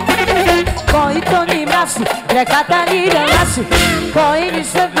 Който ни мраси, краката ни да носи. Кой ни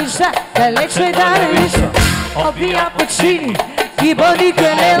завиша, далече да не виша. Обия почини и бъди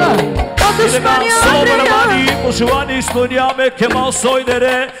келела. Собърмани, пожелание изпълняваме Кемал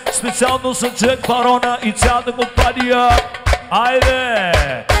Сойдере, специално за Джек Барона и цялата компания. Айде,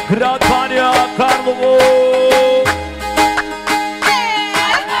 град Баня, Карлово!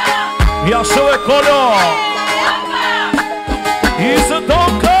 Яшове Коло! И за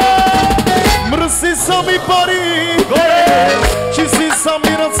Донка! Мръси сами пари, Горе! чисти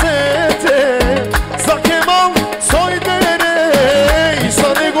сами ръцете, за Кемал Сойдере и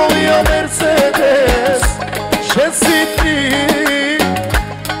за неговия Мерцедес. 6-3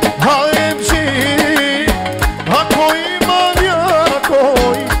 AMG, ако има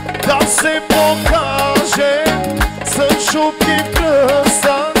някой да се покаже с шупки в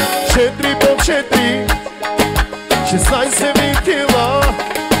кръста, 4x4, 16 винтила,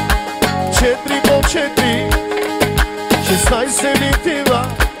 4x4, 16 винтила,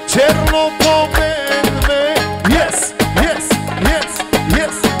 черно по БМВ. Yes, yes, yes,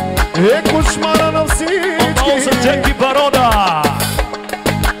 yes. Е кошмара на всички. За Джек и Барона!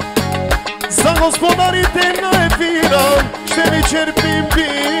 За господарите на ефира ще ви черпим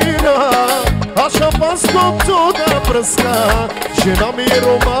бира, а шампанското да пръска. Жена ми е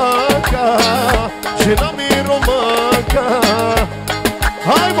ромака, жена ми е ромака.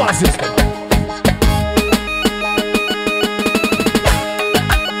 Айде, Азис!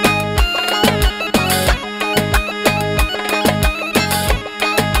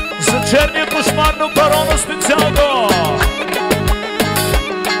 За черния кошмар на Барона специално!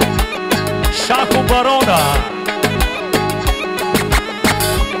 Шахо Барона!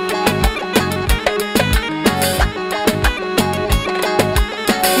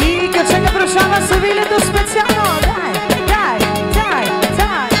 И качека прошава се вилето специално. Дай, дай, дай,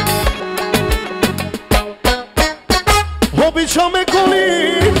 дай. Обичаме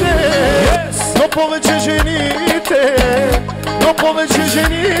колите, но повече жените, но повече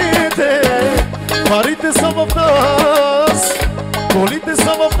жените. Парите са в нас, колите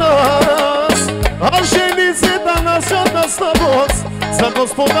са в нас, а жениците нашата слабост. За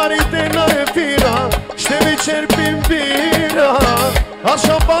господарите на ефира ще ви черпим бира, а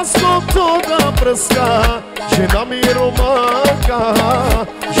шампанското да пръска. Жена ми е ромака,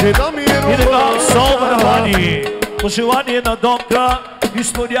 жена ми е ромака. Пожелание на Донка,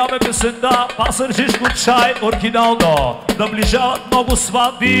 изпълняваме песента Пазарджишко чай оригинално. Наближават много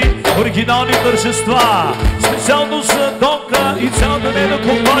сватби, оригинални тържества. Специално за Донка и цялата нейна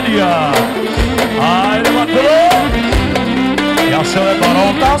компания. Айде, Макро! Яшове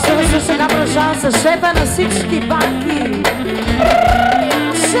Барон! Толкова се сега продължава с шефа на всички банки.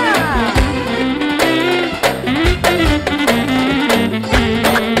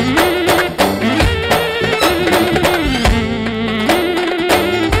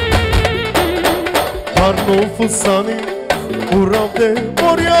 Парно фусани, уравде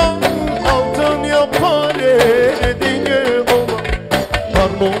моря, алтън я паре, едине ома.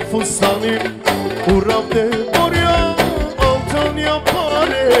 Парно фусани, уравде моря, алтън я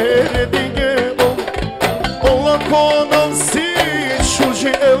паре, едине ома. Ола конам си,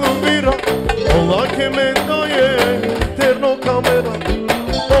 шужи елвира, ола ке ме дае, терно камера.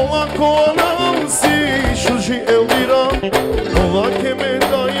 Ола конам си, шужи елвира, ола ке ме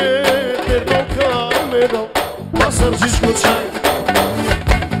дае, терно камера. Пазарджишко чай,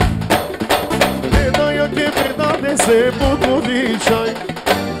 не дая ке предаде се, будмуди чай.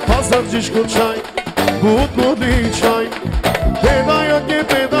 Пазарджишко чай, будмуди чай, не дая ке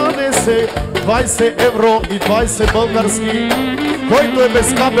предаде се. 20 евро и 20 български. Който е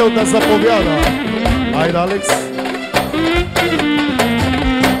без кабел да заповяда. Айде, Алекс.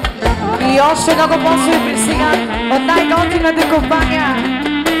 И още много поздрави пристигат от най-готината компания.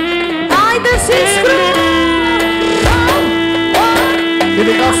 Айде всичко! И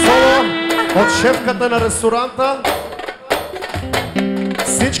така соло. от шефката на ресторанта.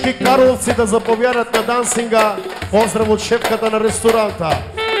 Всички карловци да заповядат на дансинга. Поздрав от шефката на ресторанта.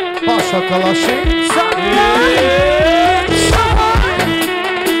 Паша Калаши.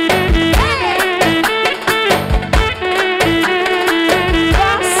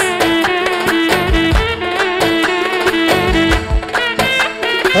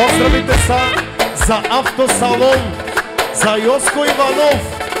 Поздравите са за автосалон, за Йоско Иванов.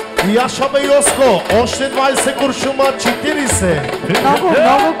 Яша бе Йоско, още 20 куршума, 40. Много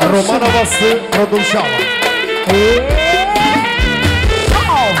куршума. Романа Вас продължава.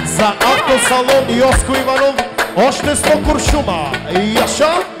 За автосалон Йоско Иванов, още 100 куршума.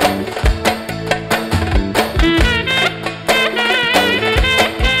 Яша.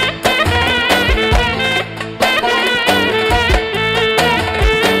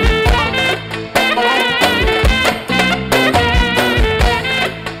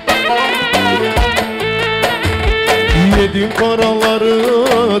 Yedim paraları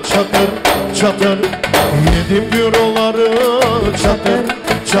çatır çatır, yedim büroları çatır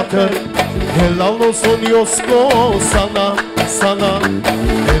çatır. Helal olsun Yosko sana, sana.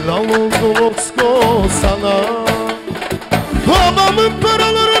 Helal olsun Yosko sana. Babamın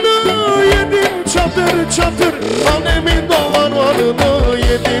paralarını yedim çatır çatır, annemin dolarlarını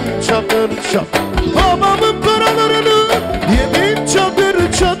yedim çatır çatır. Babamın paralarını yedim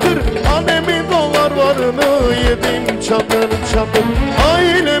çatır çatır, annemin dolarlarını yedim çatır çatır.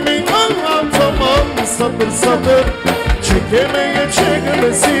 Ailemin anlatamam satır satır, çekemeye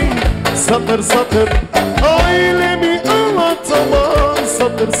çekmesin satır satır. Ailemi anlatamam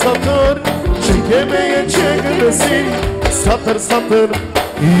satır satır, çekemeye çekmesin satır satır.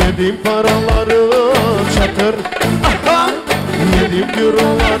 Yedim paraları çatır, aha! Yedim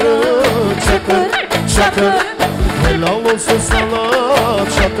euroları çatır çatır. Helal olsun sana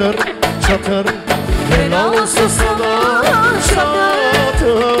çatır çatır. Helal olsun sana çatır.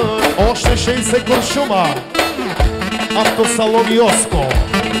 Още 60 куршума. Автосалон Йоско.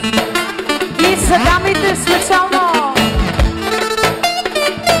 И за дамите специално.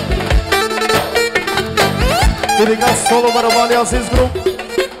 И сега соло барабани Азис Груп.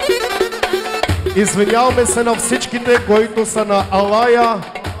 Извиняваме се на всичките, които са на Алая.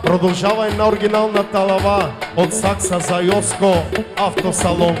 Продължава една оригинална талава от Сакса за Йоско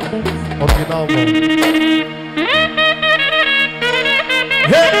автосалон. Оригинално.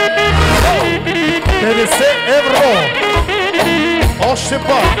 50 евро. Още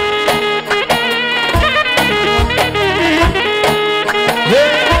пак.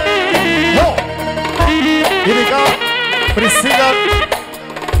 И така пристигат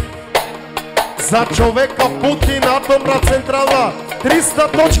за човека Путин, атомна централа.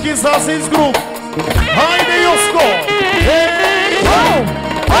 300 точки за Азис Груп. Хайде, Йоско!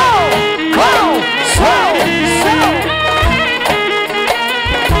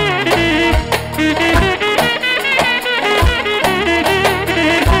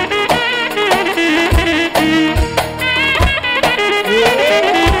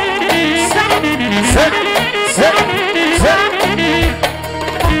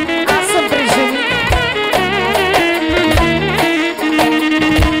 Аз съм при жени.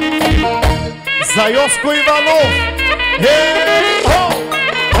 За Йоско Иванов.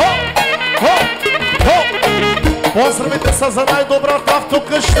 Поздравите са за най-добрата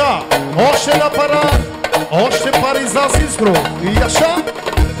автокъща. Още на пара, още пари за Азис Груп. И Яша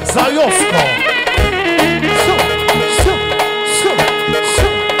за Йоско.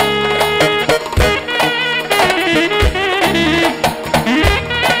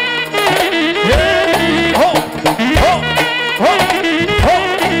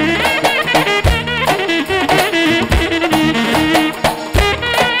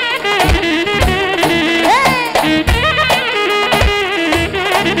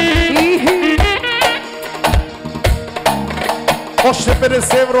 Още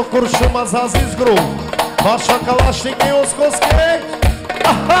 50 евро куршума за Азис Груп. Ваша калашник и Оскоске.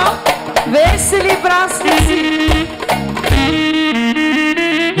 Аха! Весели празници.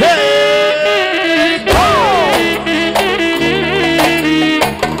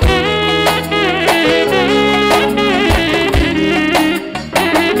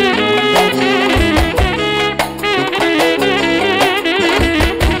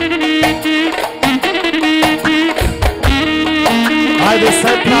 Айде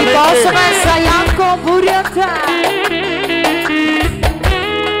се пралете. Посаме за Янко бурята.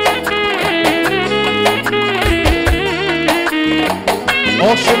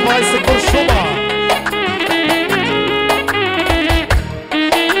 Още 20 куршума.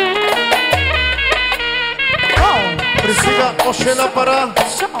 Пристига още една пара.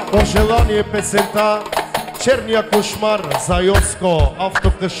 Пожелание песента Черния кошмар за Йоско,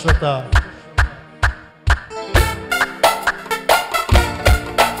 автокъщата.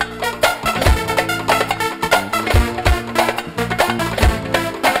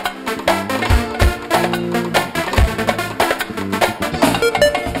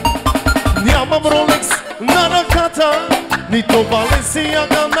 Нямам Ролекс на ръката, нито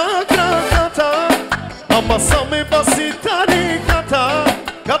Баленсияга на краката, ама са ме баси тариката,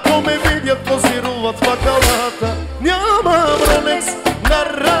 като ме видят позируват бакалата. Нямам Ролекс на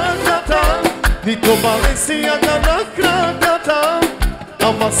ръката, нито Баленсияга на краката,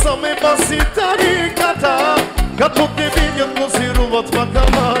 ама са ме баси тариката, като те видят позируват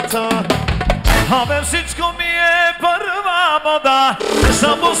бакалата. Абе всичко ми е първа мода,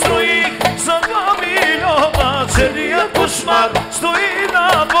 само строих за 2 милиона. Черният кошмар стои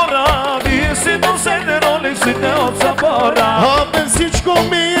на двора, вие си носете ролексите от забора. Абе всичко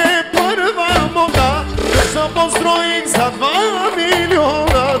ми е първа мода, само строих за 2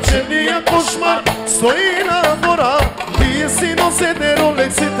 милиона. Черният кошмар стои на двора, вие си носете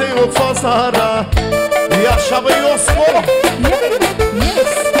ролексите от пазара. Я шаба и осмо.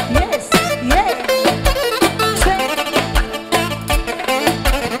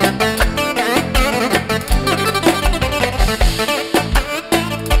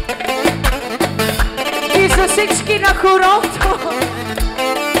 Всички на хорото.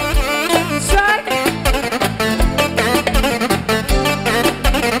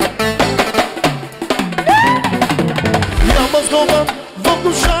 Няма злоба в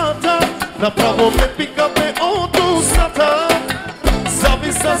душата, направо ме пикате от устата.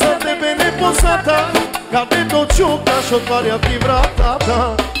 Зависа за тебе непозната, където чукаш отварят ти вратата.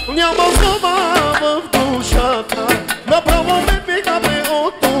 Няма злоба в душата, направо ме пикате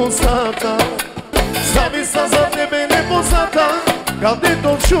от устата. Зависа за тебе непозната,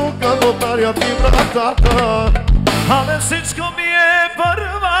 където чукат отварят ти вратата. Абе всичко ми е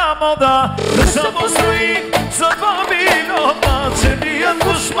първа мода, само строих за 2 милиона. Черният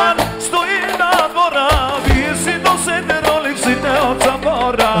кошмар стои на двора, вие си носете ролексите от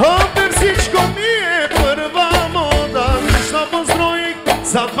забора. Абе всичко ми е първа мода, само строих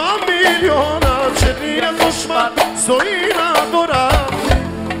за 2 милиона. Черният кошмар стои на двора.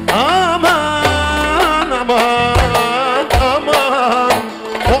 Аман, аман, аман.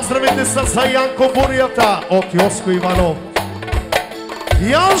 Поздравите са за Янко Бурята от Йоско Иванов.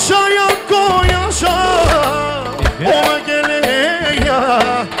 Яша, Янко, Яша, омаге лелея,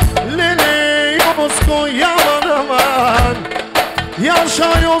 лелея, Моско, яман, аман.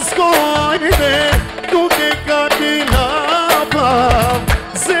 Яша, Йоско, иде, туке каки напам,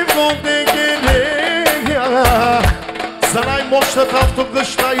 земноте гелея. За най-мощната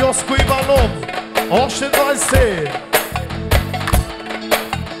автогъща Йоско Иванов, още 20.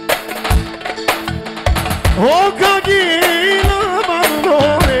 О, каки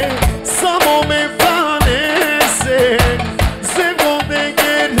наманоре, само ме фане се, земноте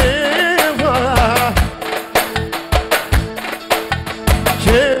гелева.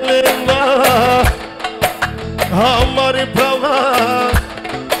 Келена, амари права,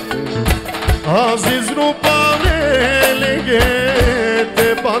 Азис Групане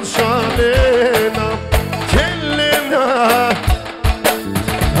легете баншалена. Келена,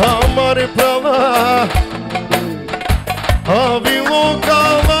 амари права, авило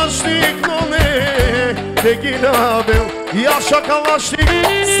калашник, но не те ги набел. Яша калашник,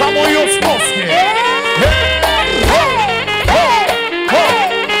 само Йосковски.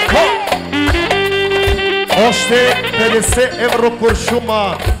 Още 50 евро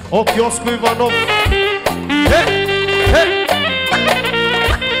куршума от Йоско Иванов.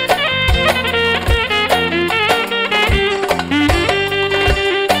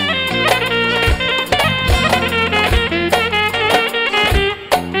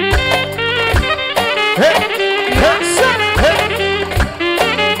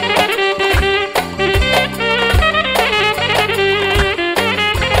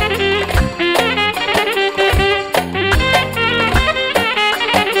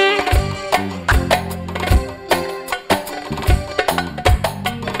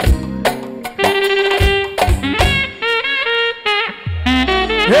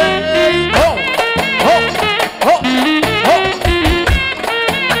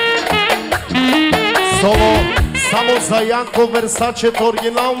 Само за Янко Версачет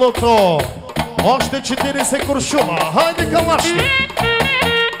оригиналното. Още 40 куршума. Хайде калашни!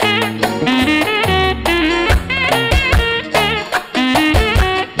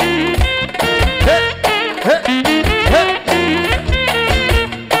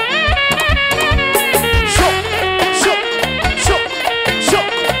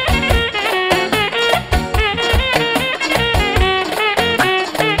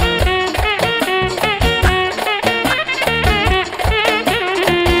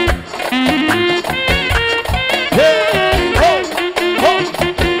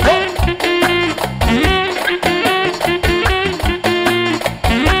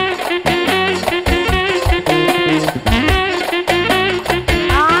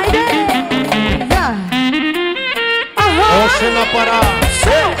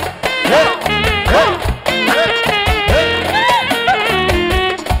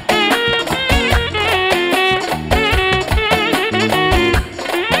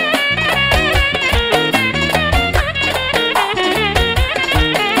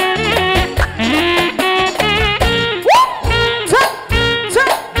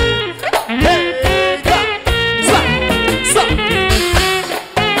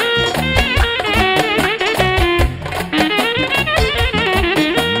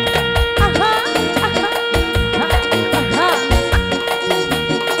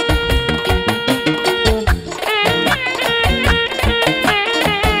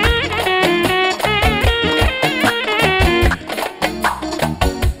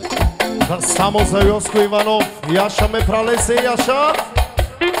 Само за Йоско Иванов. Яша ме пралесе, Яша.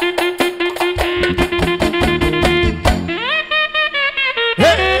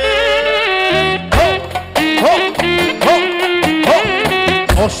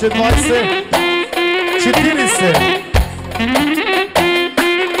 Още 20, 40,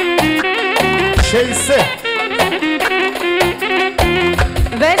 60.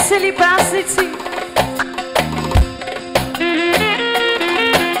 Весели празници!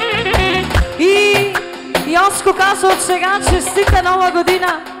 И Йоско казва от сега честита нова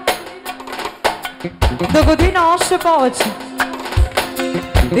година! До година още повече!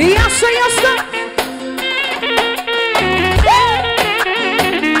 И Яша, Йоско!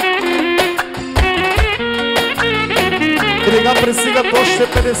 Сега пристигат още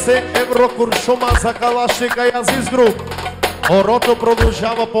 50 евро куршума за калашника и Азис Груп. Орото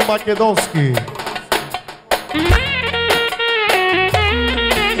продължава по македонски.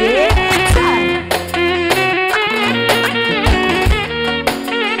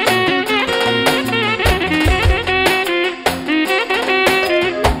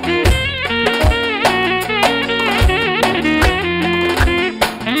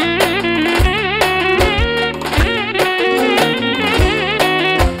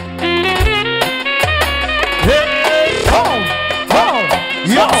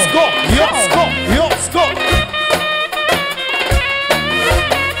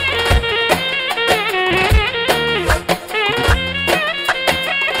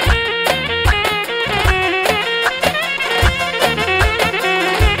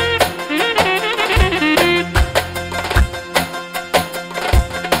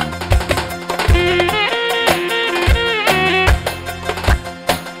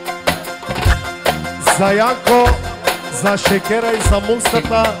 За Янко, за шекера и за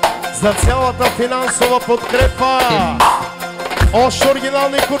мустата, за цялата финансова подкрепа. Още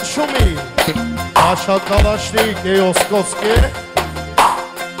оригинални куршуми. Ваша калашник е Йосковски.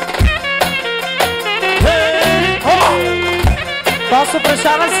 После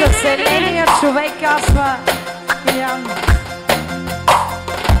прощава съвселения човек, казва Ян.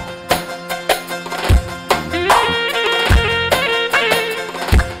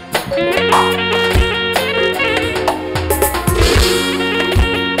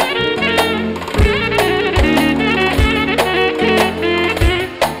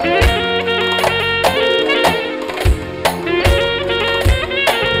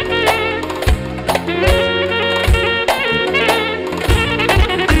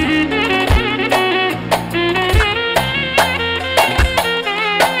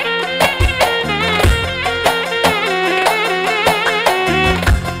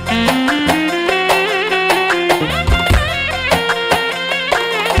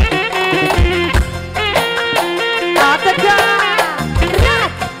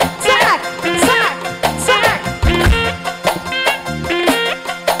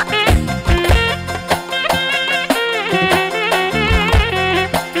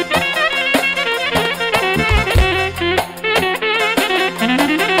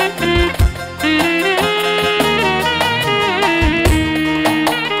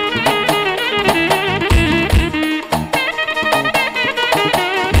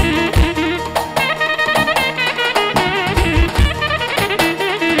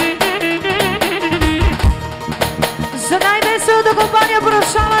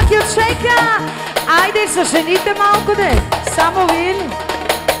 Айде, са жените малко де, само вие ли?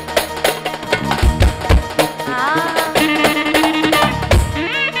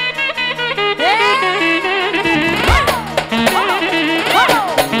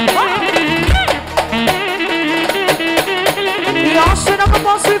 И още много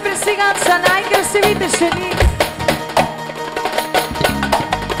по-сви пристигат са най-красивите жени.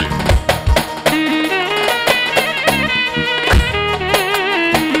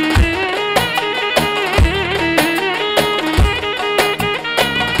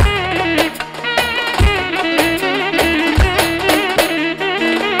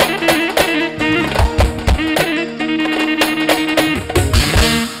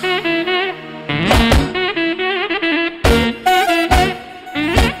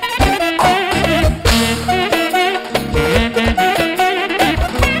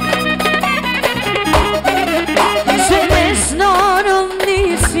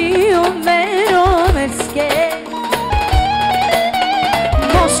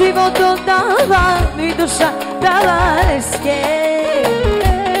 кавалеске.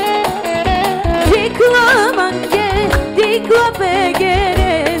 Дикла манге, дикла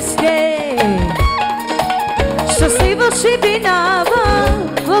бегереске. Щастливо ще минава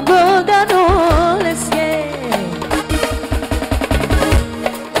свободно леске.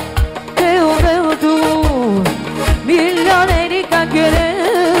 Теовелто, милионери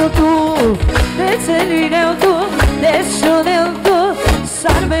какерелто, децелинелто, дешонелто,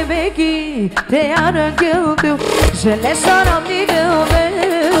 sarme beki, te aranghelto, железоромни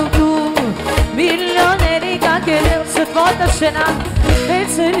велвелто, милионери какерел, се твоята жена,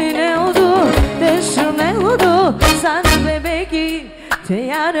 децелинелто, дешонелто, sarme beki, te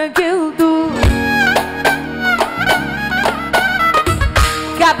aranghelto.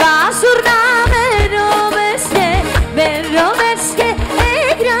 Kabazurna meromeske, meromeske,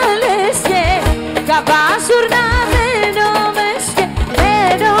 egraleske. Kabazurna meromeske,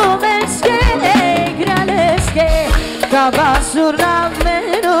 meromeske, egraleske. Kabazurna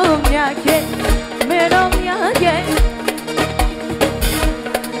meromjake, meromjake.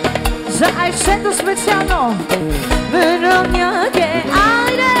 За Айшето специално, меромjake.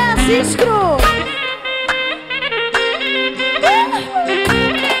 Айде, Азис Груп!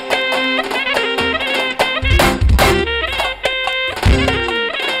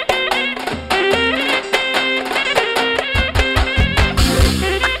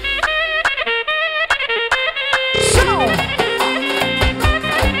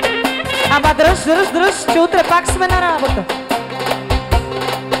 Ама дръж, че утре пак сме на работа.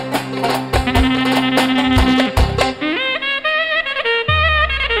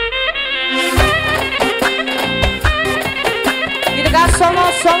 И така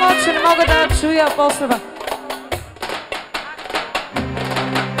соло, че не мога да чуя после.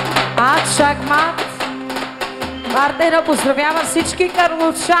 Чакмат. Партнера поздравява всички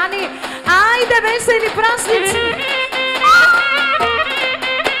карловчани. Айде, весели празници!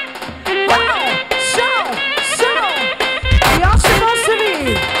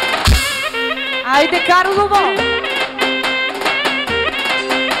 Айде, Карлово!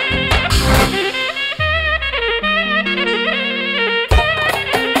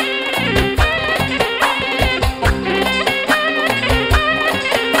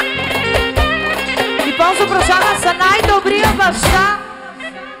 И по-зображава за най-добрия баща.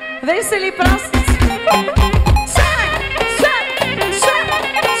 Весели празници!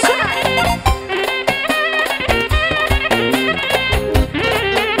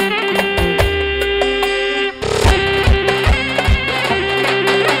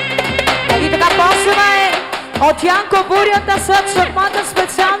 От Янко бурята са чакмата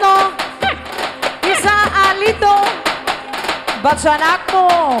специално и за Алито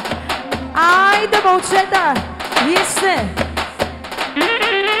Бачанако. Айде, момчета, вие сте.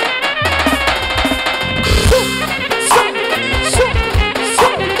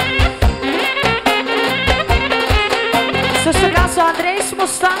 Също така са Андрей с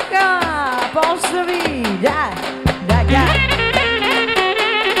Мустанка. Поздрави! Да.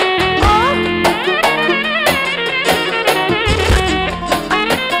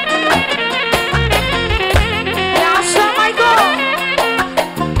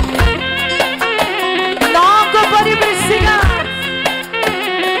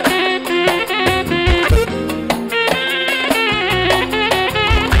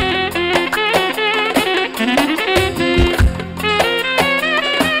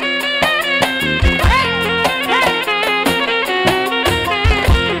 Hey!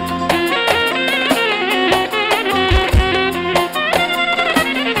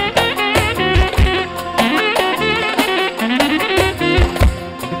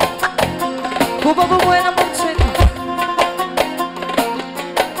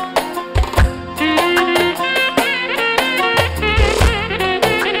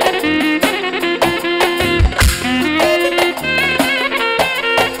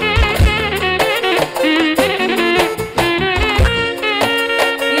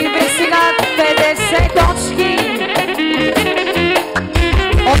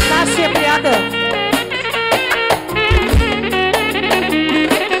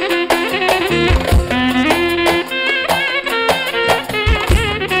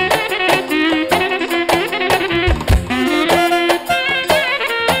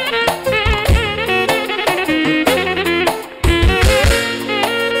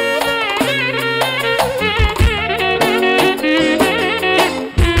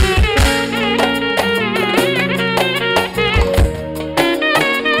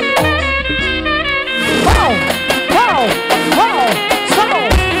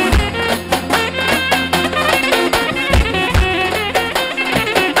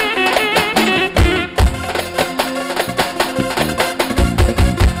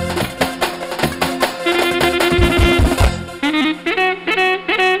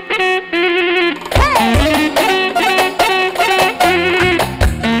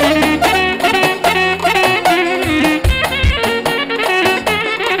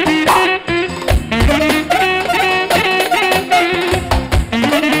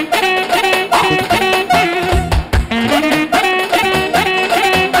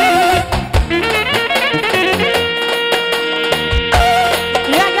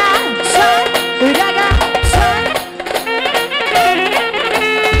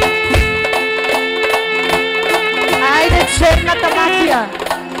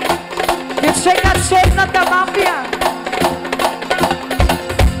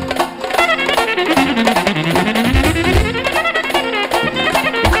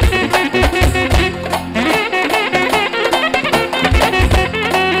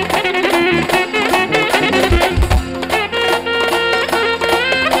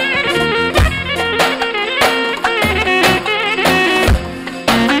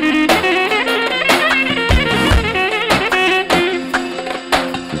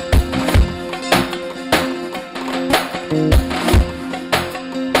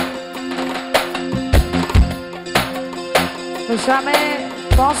 Слушаме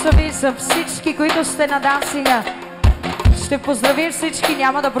поздрави за всички, които сте на дансинга. Ще поздравим всички,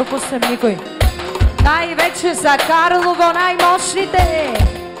 няма да пропуснем никой. Най-вече за Карлово, най-мощните,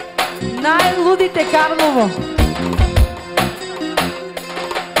 най-лудите Карлово.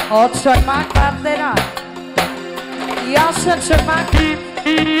 От Чармак партнера. Яша Чармак.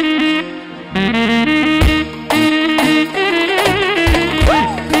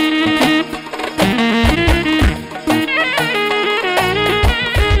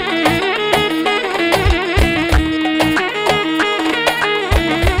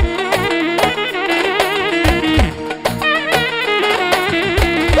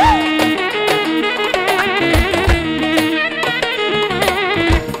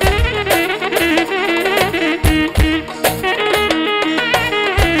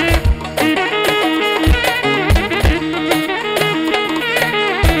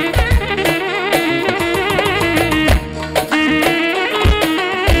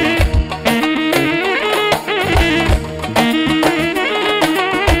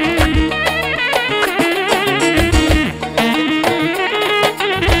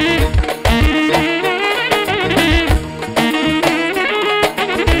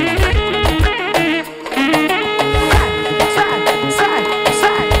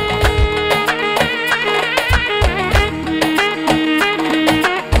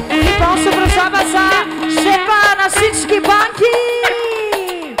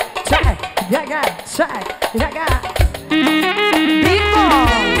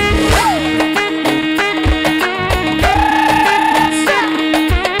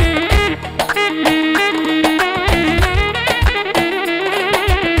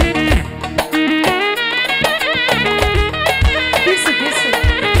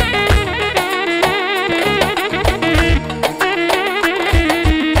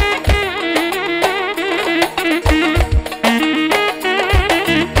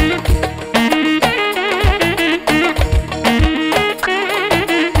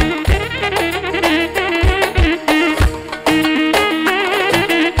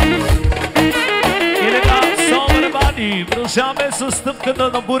 Продължаваме с стъпката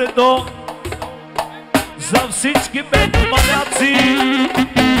на бурето за всички бендоманяци.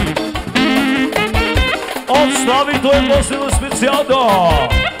 От Славито е посилно специално.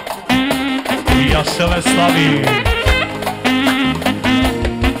 И аз ще ме слави.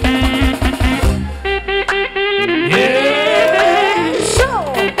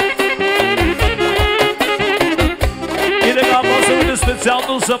 И така посилно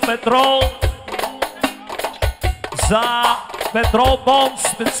специално за Петрол. За Петрол Бонд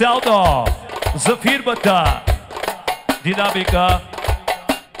специално, за фирмата Динамика,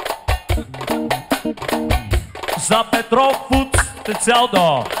 за Петрол Фуд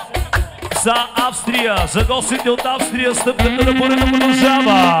специално, за Австрия, за гостите от Австрия, стъпката на бурето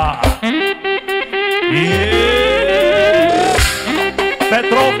продължава.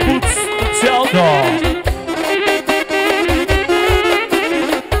 Петрол Фуд специално.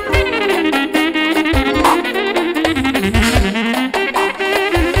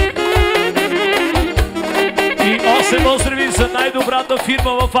 Се поздрави за най-добрата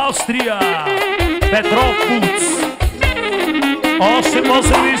фирма в Австрия, Петрол Фудс. Още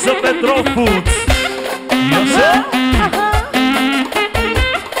поздрави за Петрол Фудс. Яса?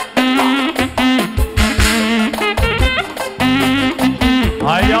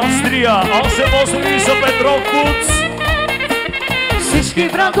 Айде Австрия, още поздрави за Петрол Фудс. Всички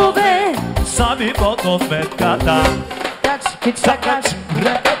врагове сами под отметката.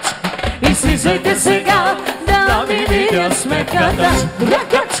 И слизайте сега да ми видя сметката.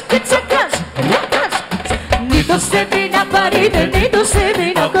 Нито сте ми на парите, нито сте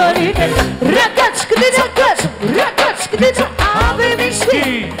ми на корите. Ръкачките, абе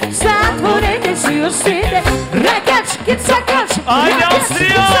вижте, затворете си устите. Айде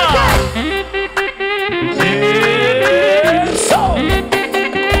Австрия!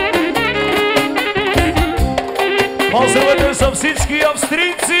 Поздравете за всички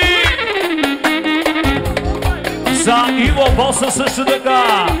австрийци! За Иво Боса също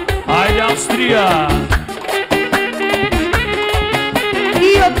така! Айде Австрия!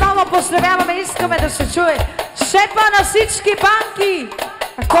 И отново поздравяваме, искаме да се чуе шефа на всички банки!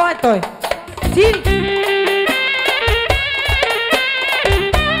 А кой е той? Ти!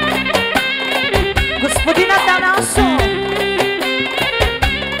 Господин Атанасо!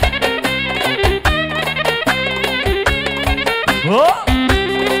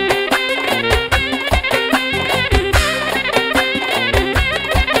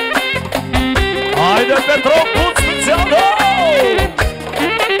 Айде Петрол Фуд специално!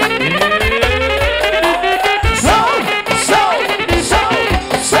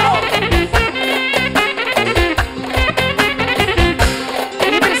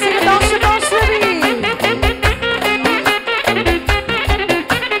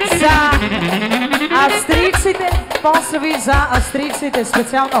 австрийците, поздрави за австрийците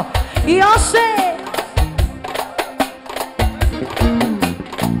специално. И още!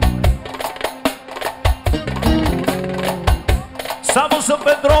 Само за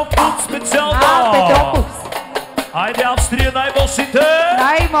Петропут специално! Петропут! Айде, Австрия, най-мощните!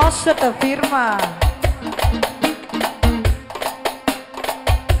 Най-мощната фирма!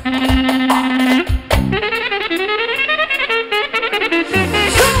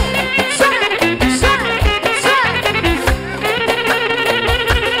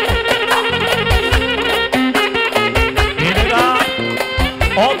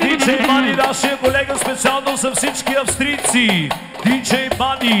 Нашия колега специално за всички австрийци. Диджей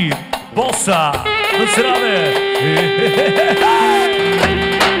Бани, боса. На здраве!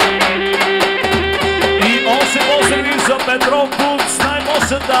 И още поздрави за Петропут с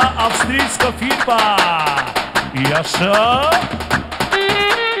най-мощната австрийска фирма. И Аша.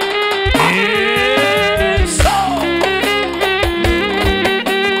 И со!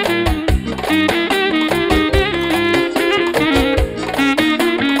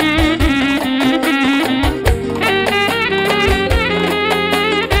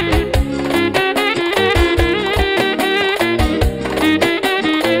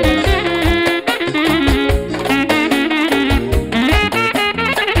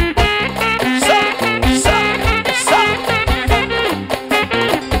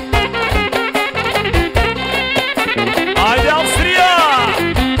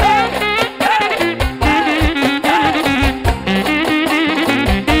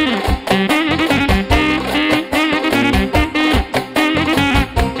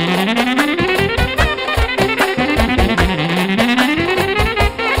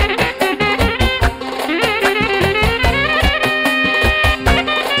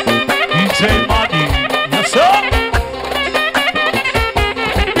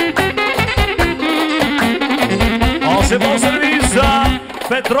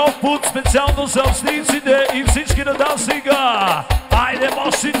 Петропут специално за австрийците и всички на дансинга. Айде,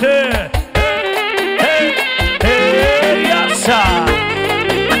 мощите! Яса!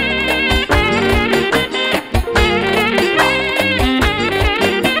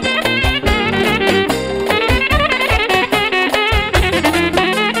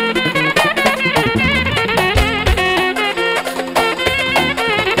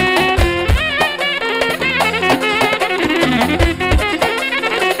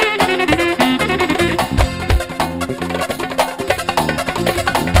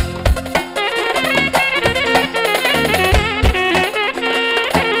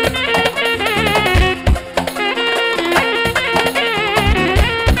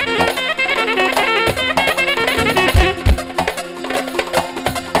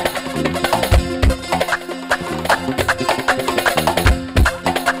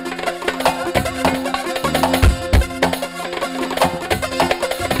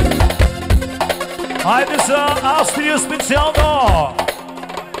 Хайде за Австрия специално!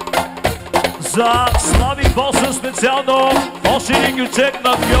 За Слави Боса специално! Още един гючек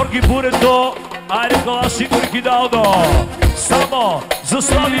на Георги Бурето! Айде Калаши Горкидално! Само за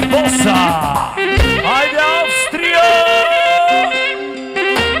Слави Боса! Айде Австрия!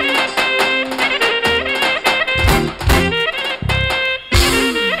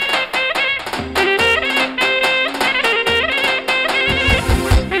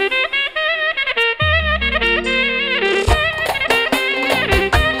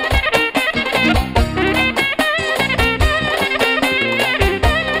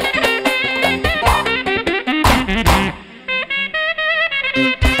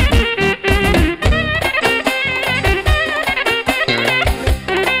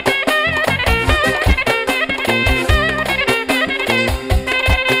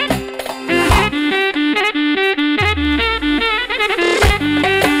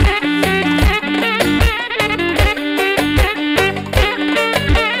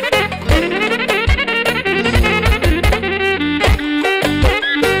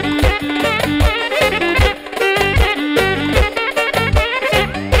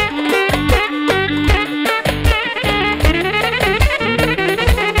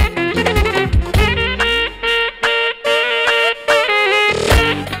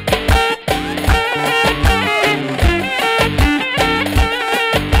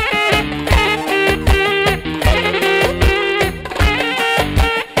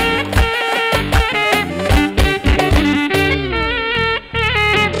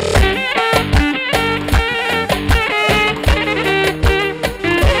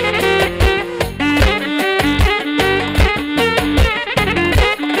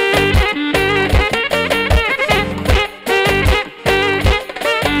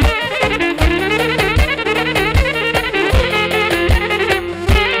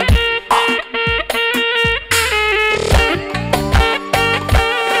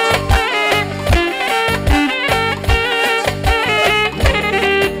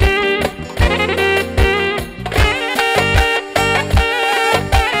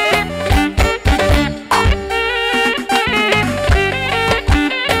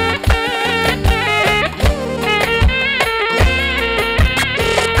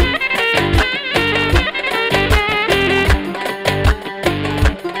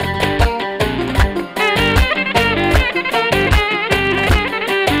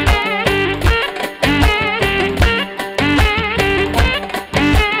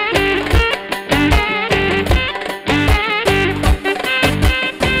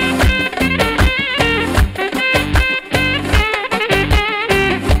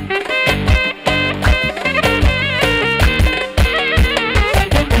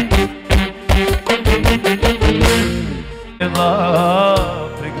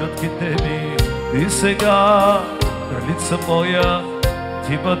 сега, кралица моя,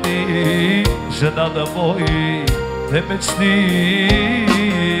 ти бъди жена на моите мечти.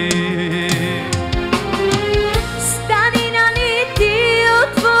 Стани нали ти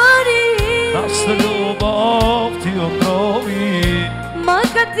отвори, Нашата любов ти отрови,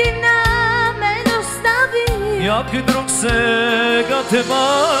 мъка ти на мен остави. някой друг сега те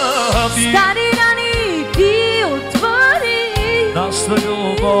мами. Стани нали ти отвори, Нашата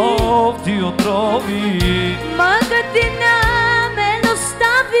любов ти отрови, мъка ти на мен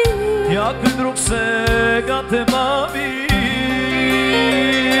остави. някой друг сега те мами.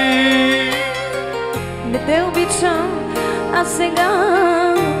 Не те обичам, а сега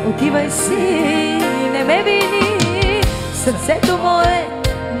отивай си, не ме вини. Сърцето мое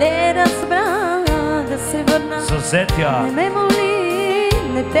не разбра да се върна. Съзетя Не ме моли,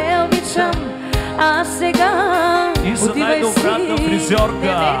 не те обичам, а сега и за отивай най-добрата си, фризьорка,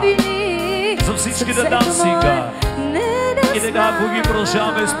 не ме вини. за всички да Сърцето дам сега. мое не разбра. И така, ако ги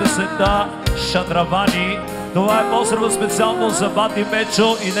продължаваме с песента Шадравани, това е поздрава специално за Бати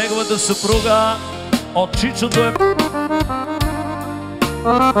Мечо и неговата съпруга от Чичото е...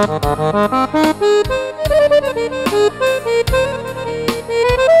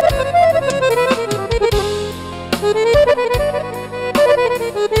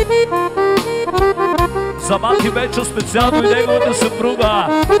 За Бати Мечо специално и неговата съпруга.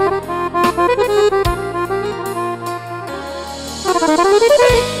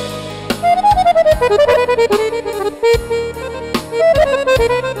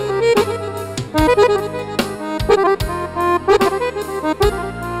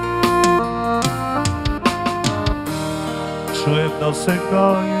 Чуем да се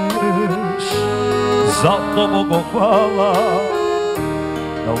каеш, за много хвала,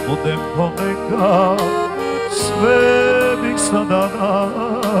 да будем понека, све бих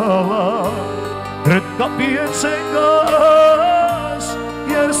станала. Пред капие чекаш,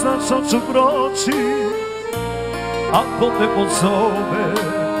 jer znam što ću proći, ako te pozove,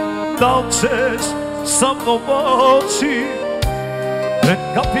 da li ćeš sa mnom moći. Pred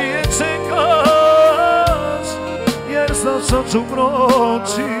kapije čekaš, jer znam što ću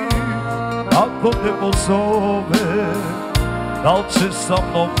proći, ako te pozove, da li ćeš sa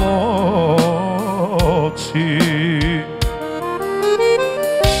mnom moći.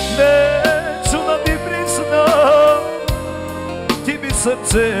 Neću da ti priznam, ti mi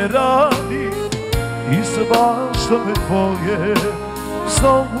srce radi i svaštame tvoje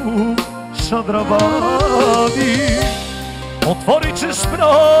znovu šadravani. Otvorit ćeš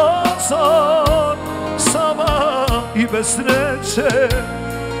prozor sama i bez sreće,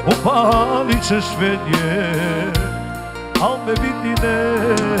 upalit ćeš venje, al me biti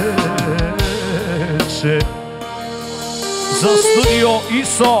neće. За студио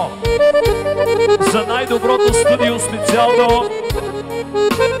ИСО, за най-доброто студио специално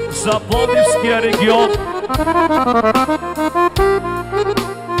за Пловдивския регион.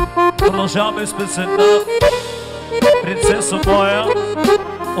 Продължаваме с песента Принцеса моя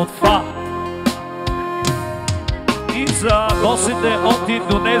от ФА. И за гостите от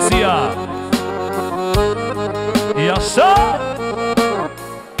Индонезия. Яша!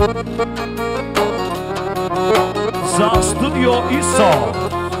 За студио ИСО,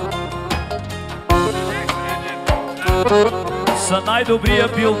 за най-добрия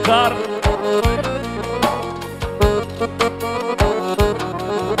билкар,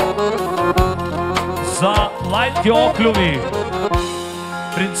 за лайти оклюви.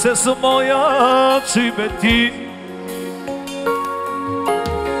 Принцеса моя, че бе ти,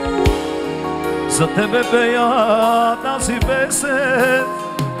 за тебе бея тази песен.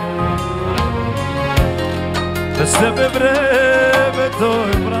 Без тебе времето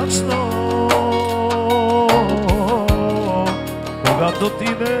е мрачно, когато ти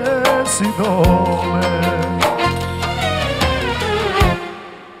не си до мен.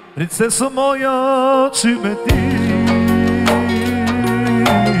 Принцеса моя, че ме ти,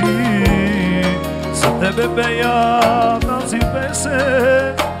 за тебе бея тази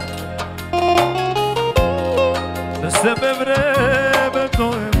песен. Без тебе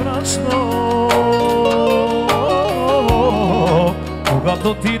времето е мрачно,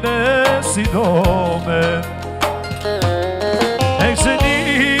 когато ти не си до мен. Ей,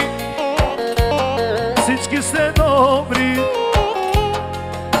 жени, всички сте добри,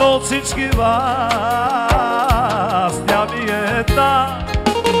 но от всички вас тя ми е една.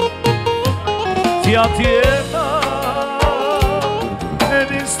 Тя ти е една,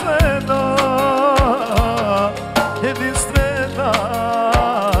 единствена, единствена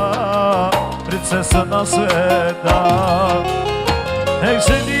принцеса на света. Ей,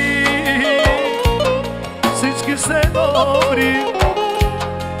 жени, добри,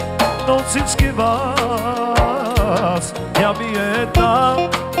 но от всички вас тя ми е една,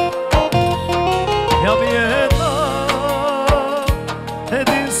 тя ми е една,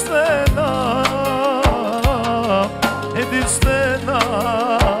 единствена, единствена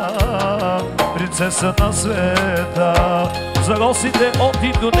принцеса на света. За гостите от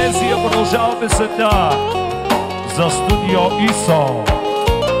Индонезия продължава песента за студио ИСО.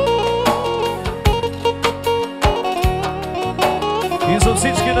 И за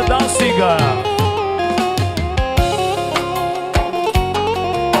всички на дансинга.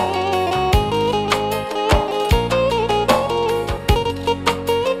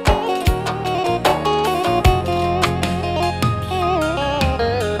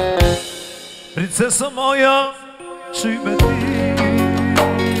 Принцеса моя, чуй ме ти,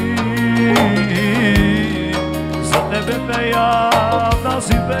 за тебе пея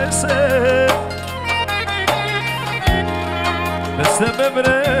тази песен. Без тебе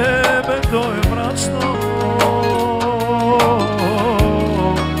времето е мрачно,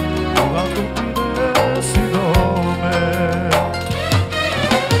 когато ти не си до мен.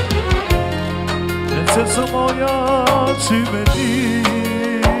 Принцеса моя, чуй ме ти,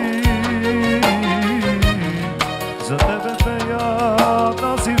 за тебе пея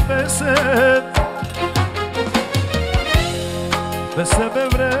тази песен. Без тебе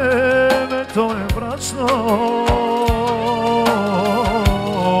времето е мрачно,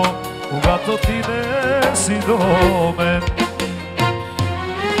 когато ти не си до мен.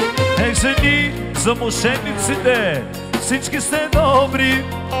 Ей, жени, за мошенниците, всички сте добри,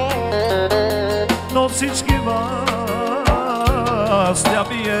 но всички вас тя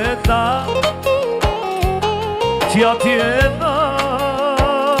ми е една, тя ти е една,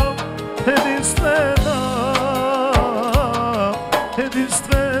 единствена,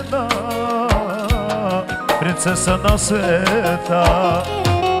 единствена принцеса на света.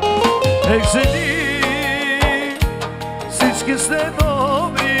 Ех, жени, всички сте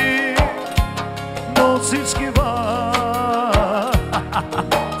добри, но всички вас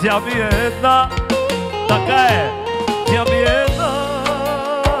тя ми е една, така е, тя ми е една,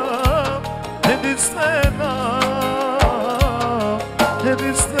 единствена,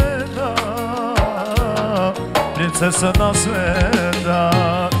 единствена принцеса на света.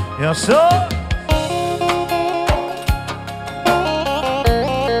 Яшо!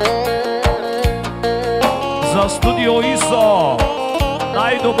 За студио ИСО,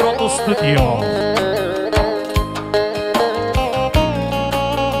 най-доброто студио.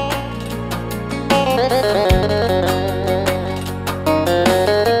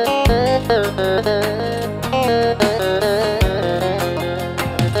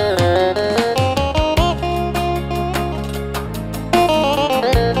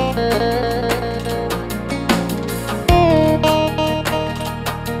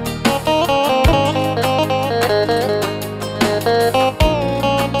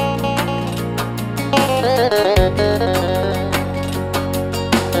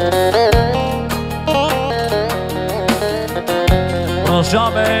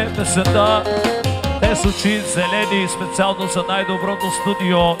 Продължаваме песента без очи зелени, специално за най-доброто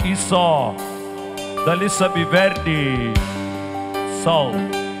студио ИСО. Дали са ми верни? Сол.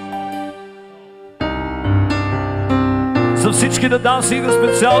 За всички на дансинга,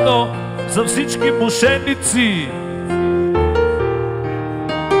 специално за всички мошенници.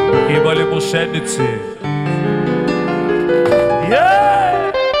 Има ли мошенници?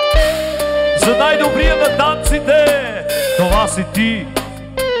 За най-добрия на танците, това си ти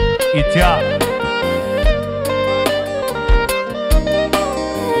и тя.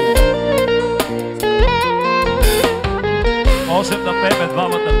 Можем да пеем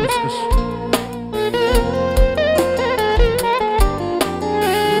двамата, ако искаш.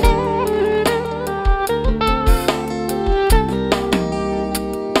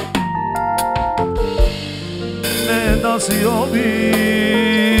 Не да си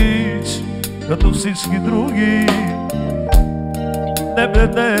обич, като всички други. Не бе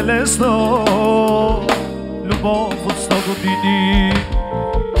не е лесно, любов от 100 години.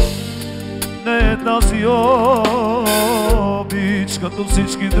 Не е тази обич, като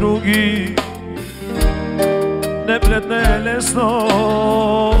всички други. Не бе не е лесно,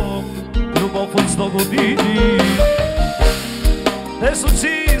 любов от 100 години. Те с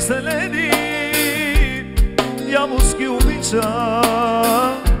очи зелени, дяволски обича.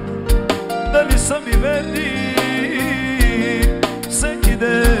 Дали са ми верни? Всеки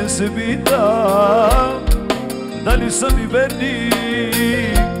ден се питам, дали са ми верни?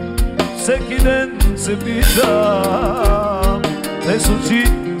 Всеки ден се питам, те с очи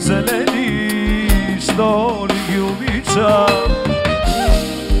зелени, що ли ги обичам? обича,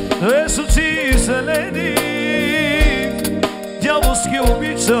 с очи зелени, дяволски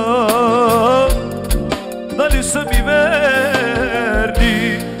обича, дали са ми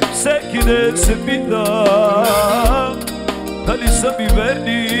верни, всеки ден се пита, дали са ми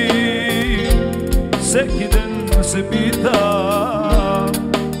верни, всеки ден се пита,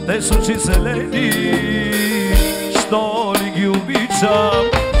 те с очи зелени, що ли ги обичам,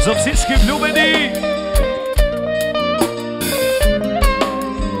 за всички влюбени.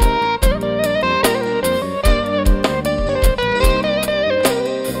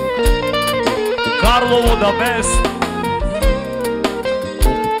 Карлово да без.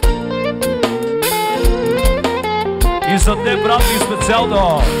 И за те, брат, и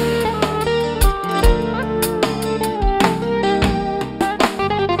специално.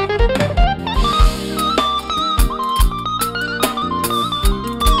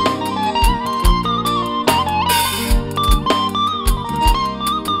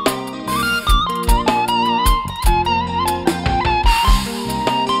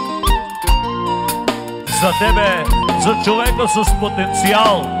 За тебе, за човека с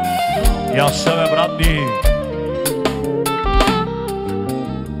потенциал. Я ще ме, брат ми.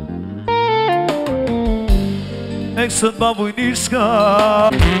 Ех, съдба войнишка,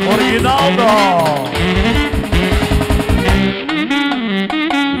 оригинално.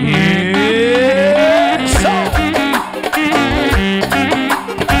 И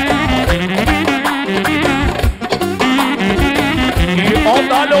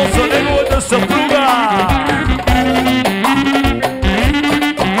отдалё за неговата съпруга.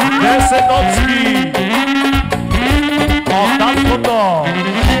 10 ночки от таткото.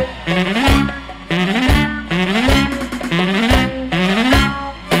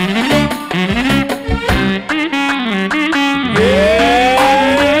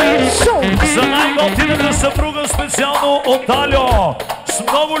 За най-готината съпруга специално от Алио. С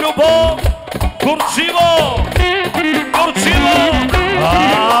много любов. Горчиво! Горчиво!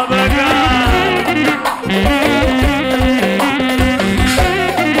 Така!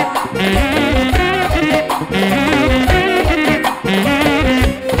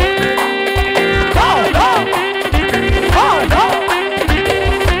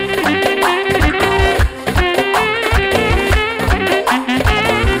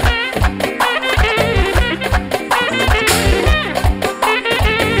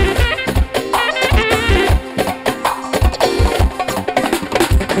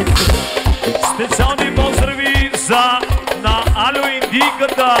 Специални поздрави за на Алио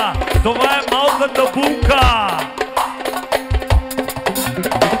Индийката. Това е малката булка.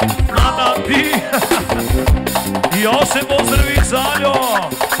 Ананди. И още поздрави за Алио.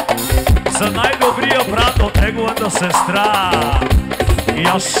 За най-добрия брат от неговата сестра.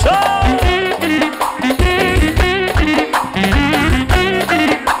 Яша!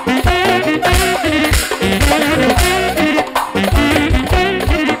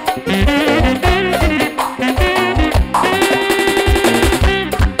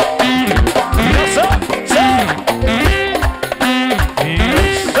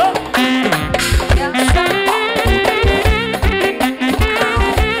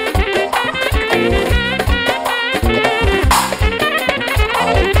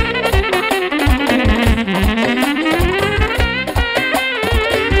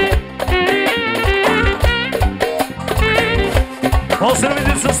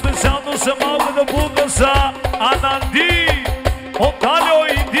 Поздравите са специално за малката булка за Ананди от Алио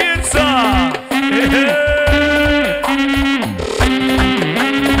Индиеца.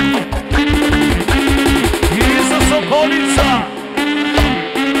 И за Соколица.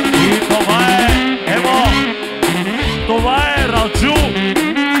 И това е, ево, това е Раджу.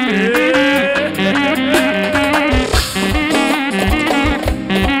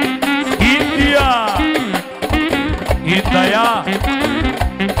 Индия. Индия.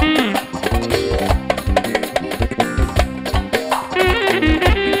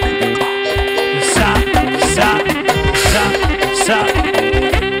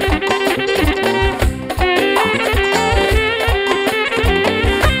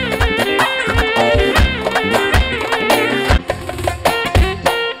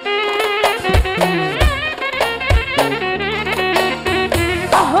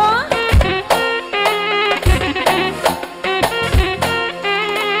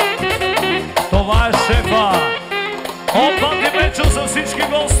 Това е шефа от Баня вече за всички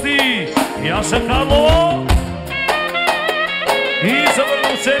гости. Яша Карлово и за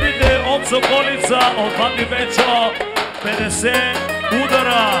върховцените от Соколица от Баня вече 50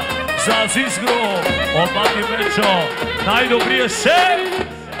 удара за Азис Груп от Баня вече най-добрия шеф.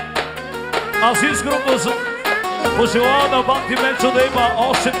 Азис Груп Пожелавам на Банти Мечо да има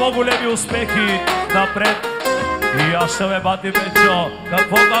още по-големи успехи напред. И аз ще ме, Банти Мечо.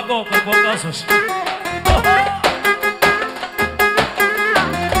 Какво казваш?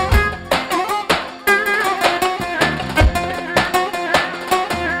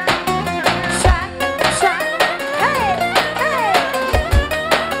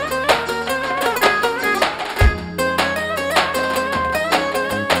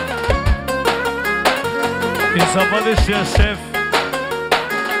 И за бъдещия шеф.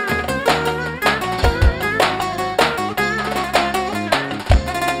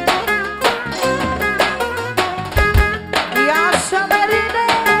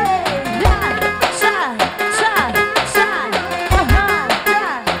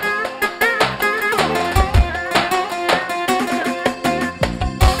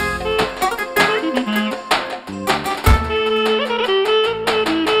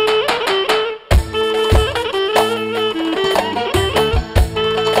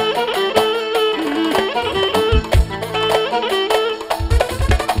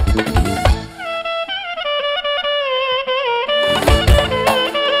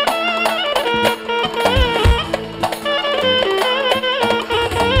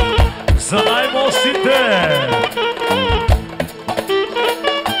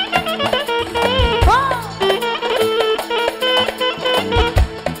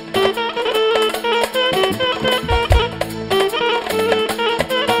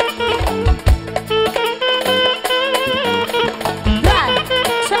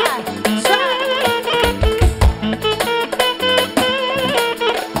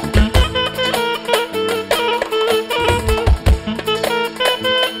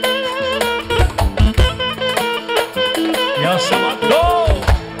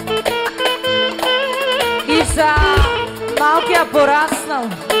 Пораснал.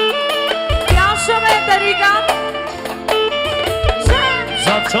 Слушаме Тарига.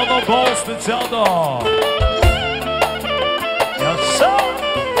 За Чернобол специално.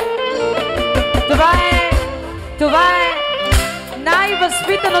 Това е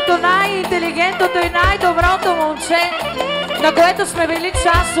най-възпитаното, най-интелигентното и най-доброто момче, на което сме били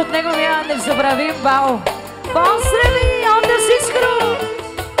част от неговия незабравим бал. Поздрави от Азис Груп!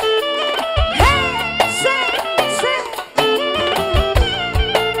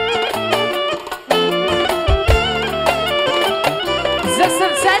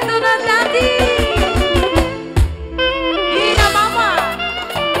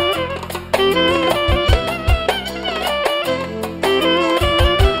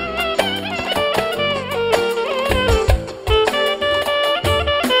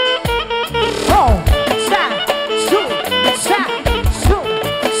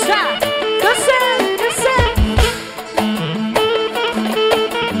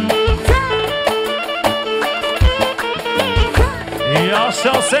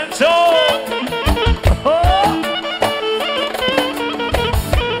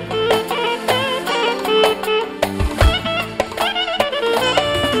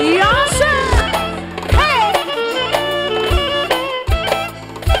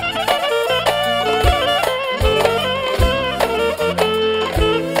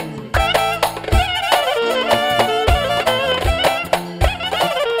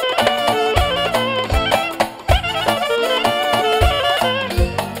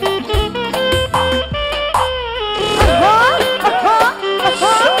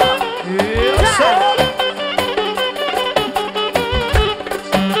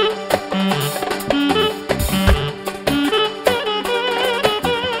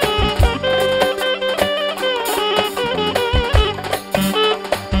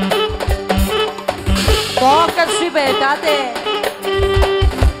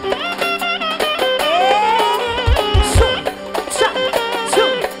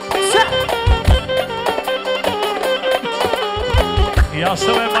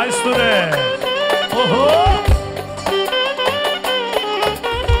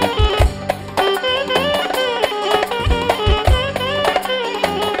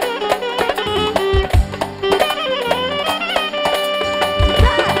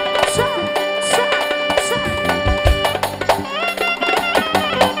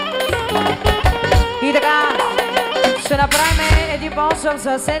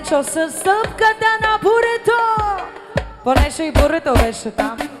 За Сенчо със стъпката на бурето, понеже и бурето беше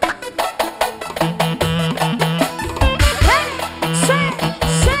там.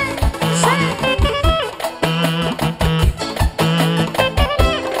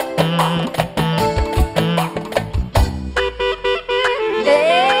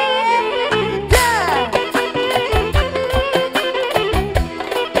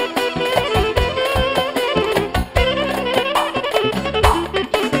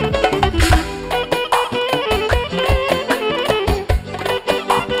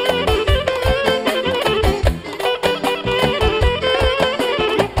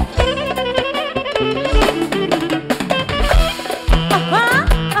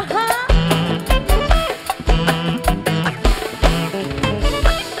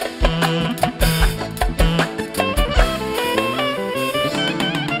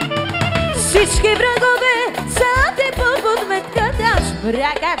 всички врагове са ти по подметката.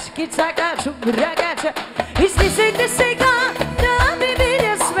 Чумракачки, цака, чумракача. Излизайте сега да ми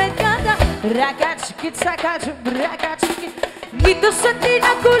видя сметката. Ракачки, цака, чумракачки. Нито са ти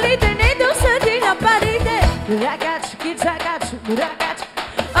на колите, нито са ти на парите. Ракачки, цака, чумракачки.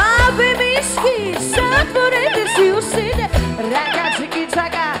 Абе мишки, затворете си устите. Ракачки,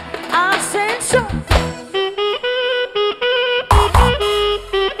 цака, асенсо.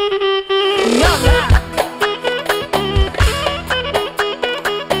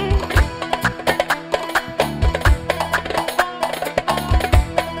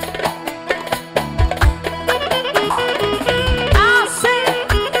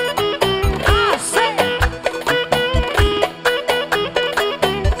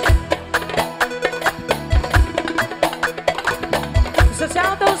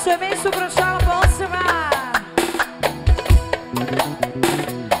 Семейство прощава по-сема.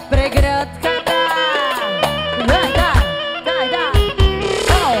 Прегръдката. Да.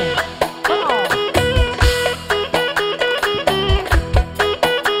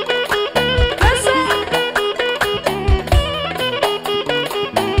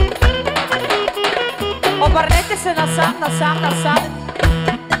 Обърнете се насам.